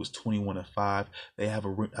Kentucky, who is 21-5. They have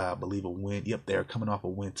I believe a win. Yep, they're coming off a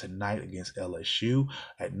win tonight against LSU.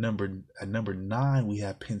 At number 9, we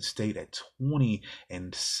have Penn State at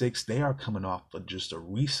 20-6. They are coming off of just a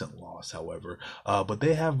recent loss, however, but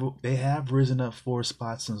they have risen up 4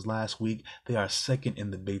 spots since last week. They are second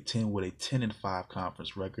in the Big Ten with a 10-5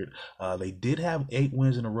 conference record. They did have 8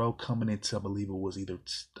 wins in a row coming into, I believe it was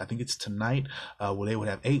I think it's tonight, where they would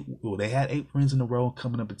have 8. Well, they had 8 wins in a row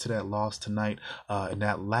coming up into that loss tonight, and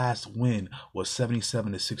that last win was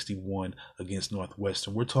 77-61 against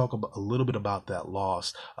Northwestern. We're talking a little bit about that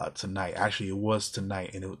loss tonight. Actually, it was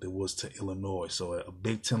tonight, and it was to Illinois. So a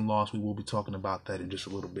Big Ten loss. We will be talking about that in just a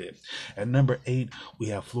little bit. At number 8, we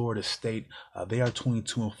have Florida State. They are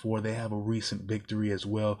 22-4. They have a recent victory as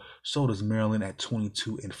well. So does Maryland at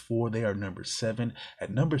 22-4. They are number 7.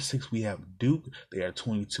 At number 6, we have Duke. They are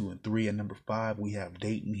 22-3. At number 5, we have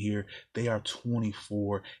Dayton here. They are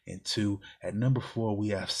 24-2. At number 4, we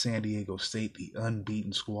have San Diego State, the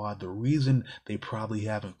unbeaten squad. The reason they probably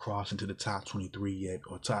haven't crossed into the top 23 yet,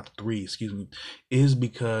 or top 3, is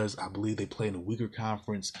because I believe they play in a weaker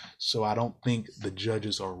conference. So I don't think the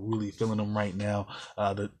judges are really feeling them right now.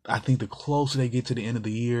 I think the closer they get to the end of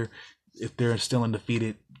the year, if they're still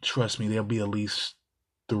undefeated, trust me, there'll be at least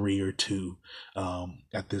 3 or 2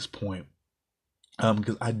 at this point.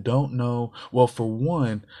 Because I don't know. Well, for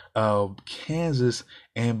one, Kansas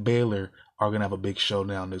and Baylor are going to have a big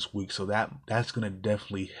showdown this week. So that's going to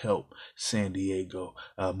definitely help San Diego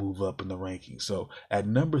move up in the rankings. So at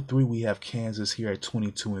number 3, we have Kansas here at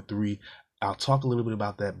 22-3. I'll talk a little bit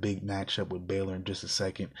about that big matchup with Baylor in just a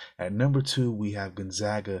second. At number 2, we have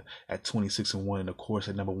Gonzaga at 26-1. And of course,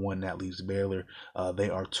 at number 1, that leaves Baylor. They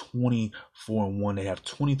are 24-1. They have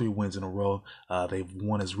 23 wins in a row. They've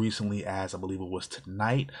won as recently as, I believe it was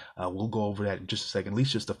tonight. We'll go over that in just a second, at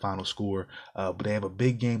least just the final score. But they have a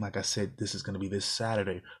big game. Like I said, this is going to be this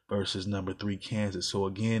Saturday versus number 3, Kansas. So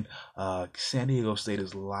again, San Diego State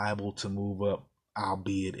is liable to move up,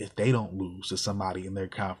 albeit if they don't lose to somebody in their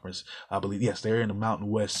conference. I believe, yes, they're in the Mountain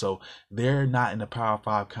West, so they're not in the Power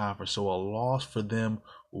 5 conference. So a loss for them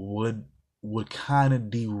would kind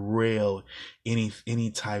of derail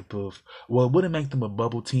any type of, well, it wouldn't make them a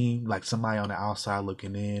bubble team, like somebody on the outside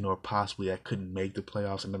looking in, or possibly that couldn't make the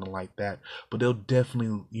playoffs and nothing like that. But they'll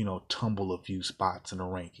definitely, tumble a few spots in the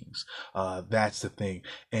rankings. That's the thing.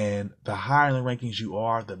 And the higher in the rankings you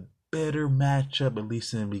are, the better matchup, at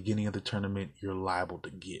least in the beginning of the tournament, you're liable to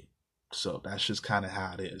get. So that's just kind of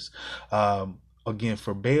how it is. Again,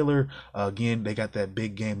 for Baylor, they got that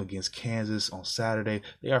big game against Kansas on Saturday.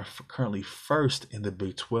 They are currently first in the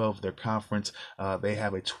Big 12, their conference. They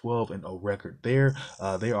have a 12-0 record there.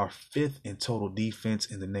 They are 5th in total defense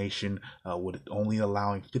in the nation, with only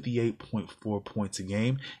allowing 58.4 points a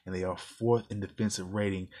game, and they are 4th in defensive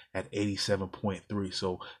rating at 87.3.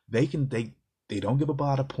 So they don't give up a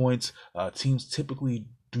lot of points. Teams typically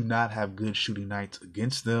do not have good shooting nights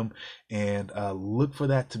against them, and look for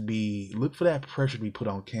that pressure to be put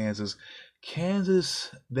on Kansas.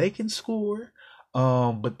 Kansas, they can score,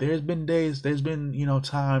 but there's been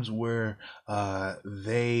times where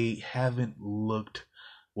they haven't looked.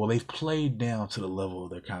 Well, they've played down to the level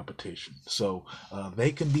of their competition, so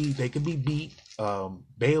they can be beat.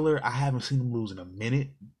 Baylor, I haven't seen them lose in a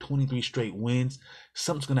minute. 23 straight wins.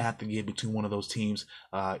 Something's gonna have to give between one of those teams.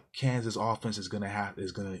 Kansas offense is gonna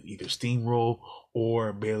either steamroll,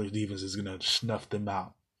 or Baylor's defense is gonna snuff them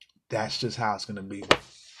out. That's just how it's gonna be.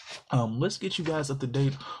 Let's get you guys up to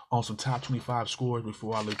date on some top 25 scores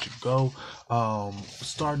before I let you go.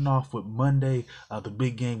 Starting off with Monday, the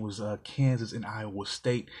big game was Kansas and Iowa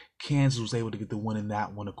State. Kansas was able to get the win in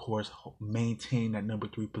that one, of course, maintaining that number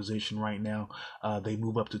 3 position right now. They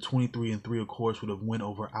move up to 23-3, of course, with a win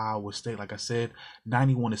over Iowa State. Like I said,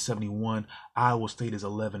 91-71. Iowa State is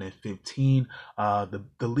 11-15.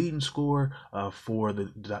 The leading scorer for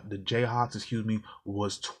the Jayhawks,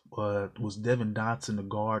 was Devin Dotson, the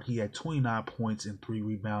guard. He had 29 points and 3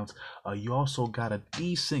 rebounds. You also got a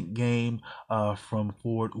decent game from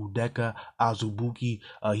forward Udeka Azubuike.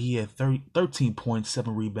 He had 13 points,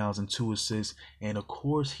 7 rebounds, and 2 assists. And of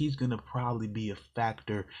course, he's going to probably be a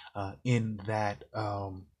factor in that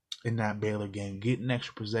Baylor game, getting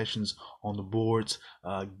extra possessions on the boards,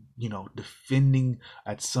 defending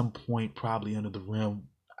at some point, probably under the rim.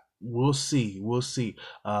 We'll see.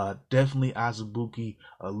 Definitely Azubuike.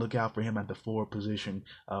 Look out for him at the forward position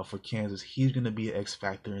for Kansas. He's going to be an X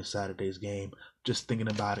factor in Saturday's game. Just thinking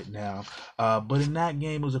about it now. But in that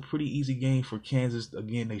game, it was a pretty easy game for Kansas.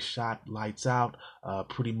 Again, they shot lights out,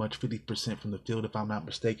 pretty much 50% from the field, if I'm not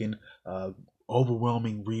mistaken.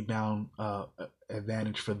 Overwhelming rebound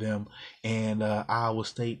advantage for them. And Iowa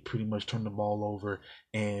State pretty much turned the ball over,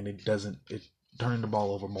 and turning the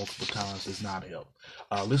ball over multiple times does not help.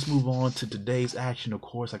 Let's move on to today's action. Of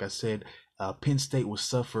course, like I said, Penn State will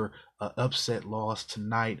suffer an upset loss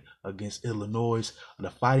tonight against Illinois. The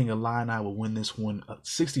Fighting Illini will win this one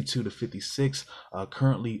 62-56.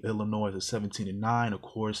 Currently, Illinois is 17-9. Of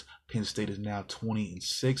course, Penn State is now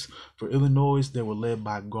 20-6. For Illinois, they were led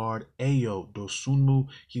by guard Ayo Dosunmu.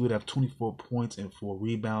 He would have 24 points and 4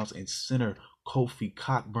 rebounds, and center Kofi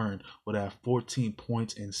Cockburn would have 14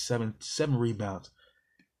 points and seven rebounds.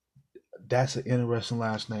 That's an interesting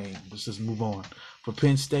last name. Let's just move on. For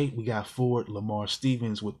Penn State, we got forward Lamar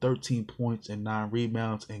Stevens with 13 points and 9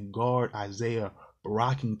 rebounds, and guard Isaiah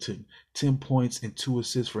Brockington, 10 points and 2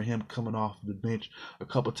 assists for him coming off the bench. A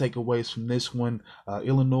couple takeaways from this one.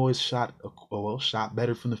 Illinois shot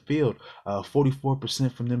better from the field,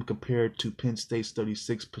 44% from them compared to Penn State's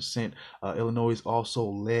 36%. Illinois also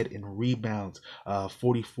led in rebounds,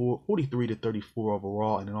 43-34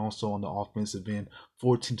 overall, and then also on the offensive end,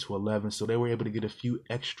 14-11. So they were able to get a few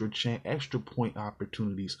extra point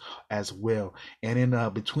opportunities as well. And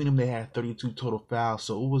then between them, they had 32 total fouls.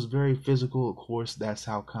 So it was very physical. Of course, that's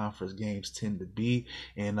how conference games tend to be.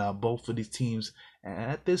 And both of these teams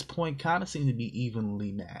at this point kind of seem to be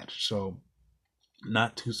evenly matched. So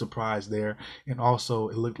not too surprised there. And also,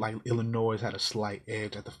 it looked like Illinois had a slight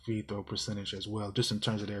edge at the free throw percentage as well, just in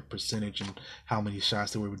terms of their percentage and how many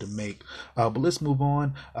shots they were able to make. But let's move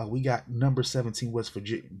on. We got number 17 West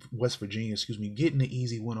Virginia, getting the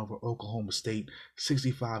easy win over Oklahoma State,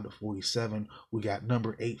 65-47. We got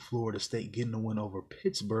number 8 Florida State getting the win over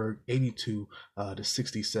Pittsburgh,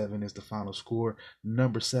 82-67 is the final score.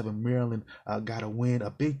 Number 7 Maryland got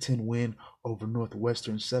a Big Ten win over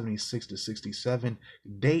Northwestern, 76-67.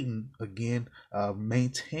 Dayton again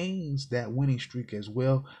maintains that winning streak as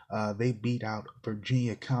well. They beat out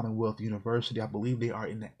Virginia Commonwealth University. I believe they are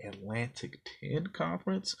in the Atlantic 10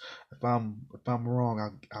 conference. If I'm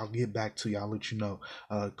wrong, I'll get back to you. I'll let you know.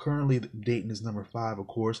 Currently, Dayton is number 5. Of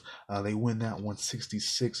course, they win that one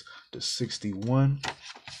 66-61.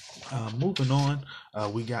 Moving on,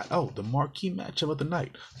 we got the marquee matchup of the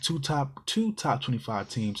night. Two top 25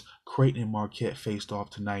 teams, Creighton and Marquette, faced off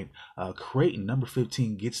tonight. Creighton, number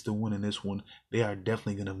 15, gets the win in this one. They are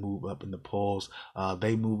definitely going to move up in the polls.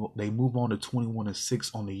 They move on to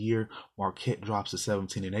 21-6 on the year. Marquette drops to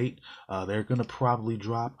 17-8. They're going to probably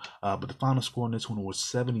drop, but the final score in this one was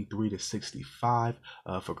 73-65.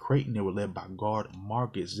 For Creighton, they were led by guard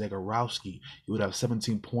Marcus Zagorowski. He would have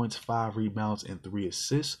 17 points, 5 rebounds, and 3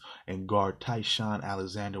 assists. And guard Tyshawn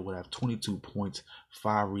Alexander would have 22 points,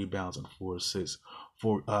 5 rebounds, and 4 assists.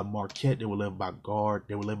 For Marquette, they were led by guard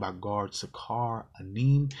Sakar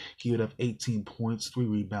Anim. He would have 18 points, 3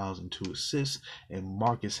 rebounds, and 2 assists. And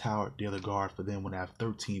Marcus Howard, the other guard for them, would have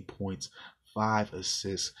 13 points, 5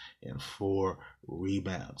 assists, and 4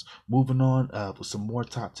 rebounds. Moving on with some more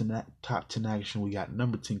top 10 action, we got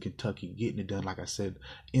number 10 Kentucky getting it done, like I said,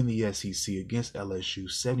 in the SEC against LSU,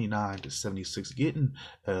 79-76, getting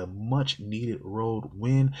a much needed road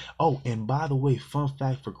win. Oh, and by the way, fun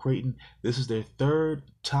fact for Creighton, this is their 3rd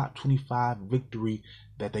top 25 victory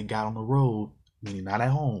that they got on the road, meaning not at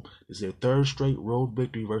home. This is their 3rd straight road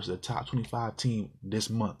victory versus a top 25 team this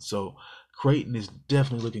month. So Creighton is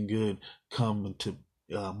definitely looking good coming to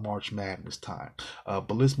March Madness time.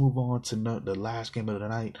 But let's move on to the last game of the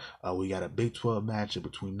night. We got a Big 12 matchup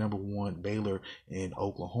between number 1 Baylor and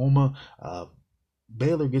Oklahoma.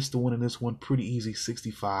 Baylor gets the win in this one pretty easy,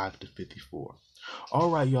 65-54. All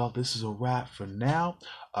right, y'all, this is a wrap for now.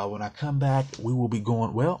 When I come back, we will be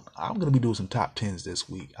going, well, I'm going to be doing some top 10s this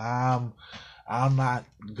week. I'm not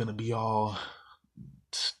going to be all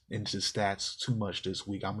into stats too much this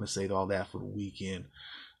week. I'm going to save all that for the weekend.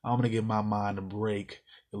 I'm going to give my mind a break,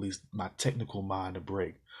 at least my technical mind a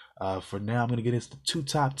break. For now, I'm going to get into the 2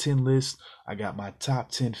 top 10 lists. I got my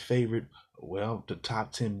top 10 favorite, well, the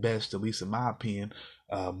top 10 best, at least in my opinion,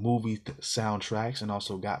 movie soundtracks, and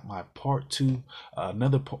also got my part 2,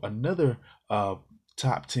 another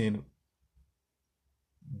top 10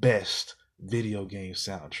 best video game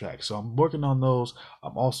soundtrack. So I'm working on those.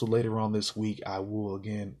 I'm also later on this week, I will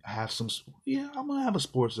again have some, I'm gonna have a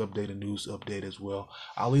sports update, a news update as well.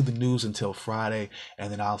 I'll leave the news until Friday,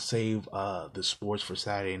 and then I'll save the sports for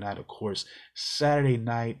Saturday night. Of course, Saturday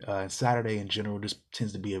night and Saturday in general just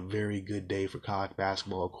tends to be a very good day for college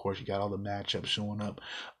basketball. Of course, you got all the matchups showing up.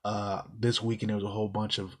 This weekend there was a whole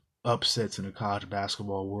bunch of upsets in the college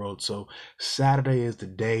basketball world. So Saturday is the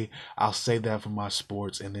day. I'll save that for my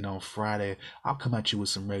sports, and then on Friday I'll come at you with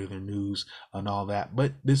some regular news and all that.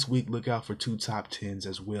 But this week, look out for 2 top 10s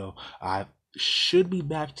as well. I should be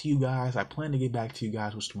back to you guys. I plan to get back to you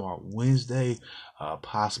guys with tomorrow, Wednesday,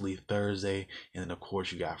 possibly Thursday, and then of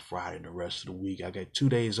course you got Friday and the rest of the week. I got 2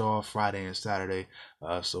 days off, Friday and Saturday,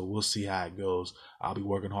 so we'll see how it goes. I'll be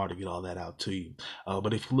working hard to get all that out to you.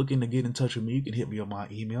 But if you're looking to get in touch with me, you can hit me on my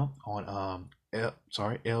email on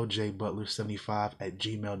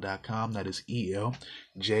ljbutler75@gmail.com. That is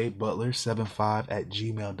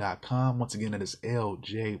ELJButler75@gmail.com. Once again, that is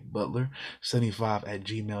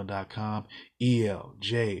LJButler75@gmail.com.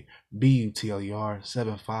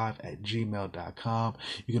 ELJBUTLER75@gmail.com.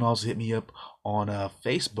 You can also hit me up on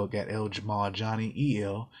Facebook at LJamalJani,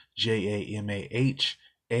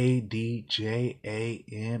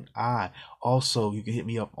 ELJAMAHADJANI. Also, you can hit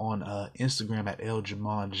me up on Instagram at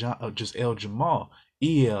LJamal, just LJamal,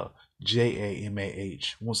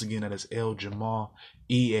 ELJAMAH. Once again, that is LJamal,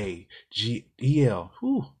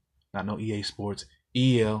 not no EA Sports,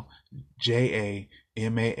 ELJAMAH.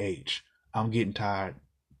 I'm getting tired.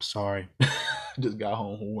 Sorry. Just got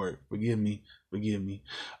home from work. Forgive me.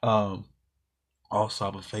 Also, I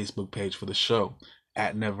have a Facebook page for the show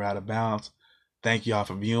at Never Out of Bounds. Thank y'all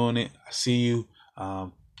for viewing it. I see you.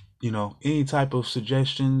 Any type of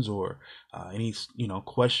suggestions or any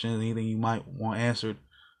questions, anything you might want answered,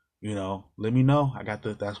 let me know.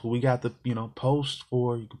 That's what we got the post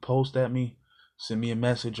for. You can post at me, send me a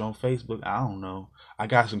message on Facebook. I don't know. I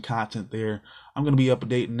got some content there. I'm gonna be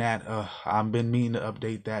updating that. I've been meaning to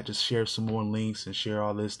update that. Just share some more links and share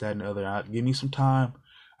all this, that, and the other. Give me some time.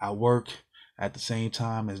 I work at the same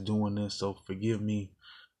time as doing this, so forgive me.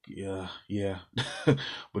 Yeah.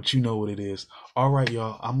 But you know what it is. All right,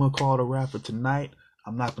 y'all. I'm gonna call it a wrap for tonight.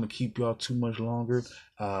 I'm not gonna keep y'all too much longer.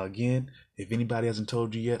 Again, if anybody hasn't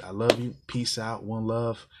told you yet, I love you. Peace out. One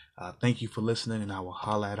love. Thank you for listening, and I will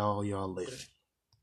holla at all y'all later.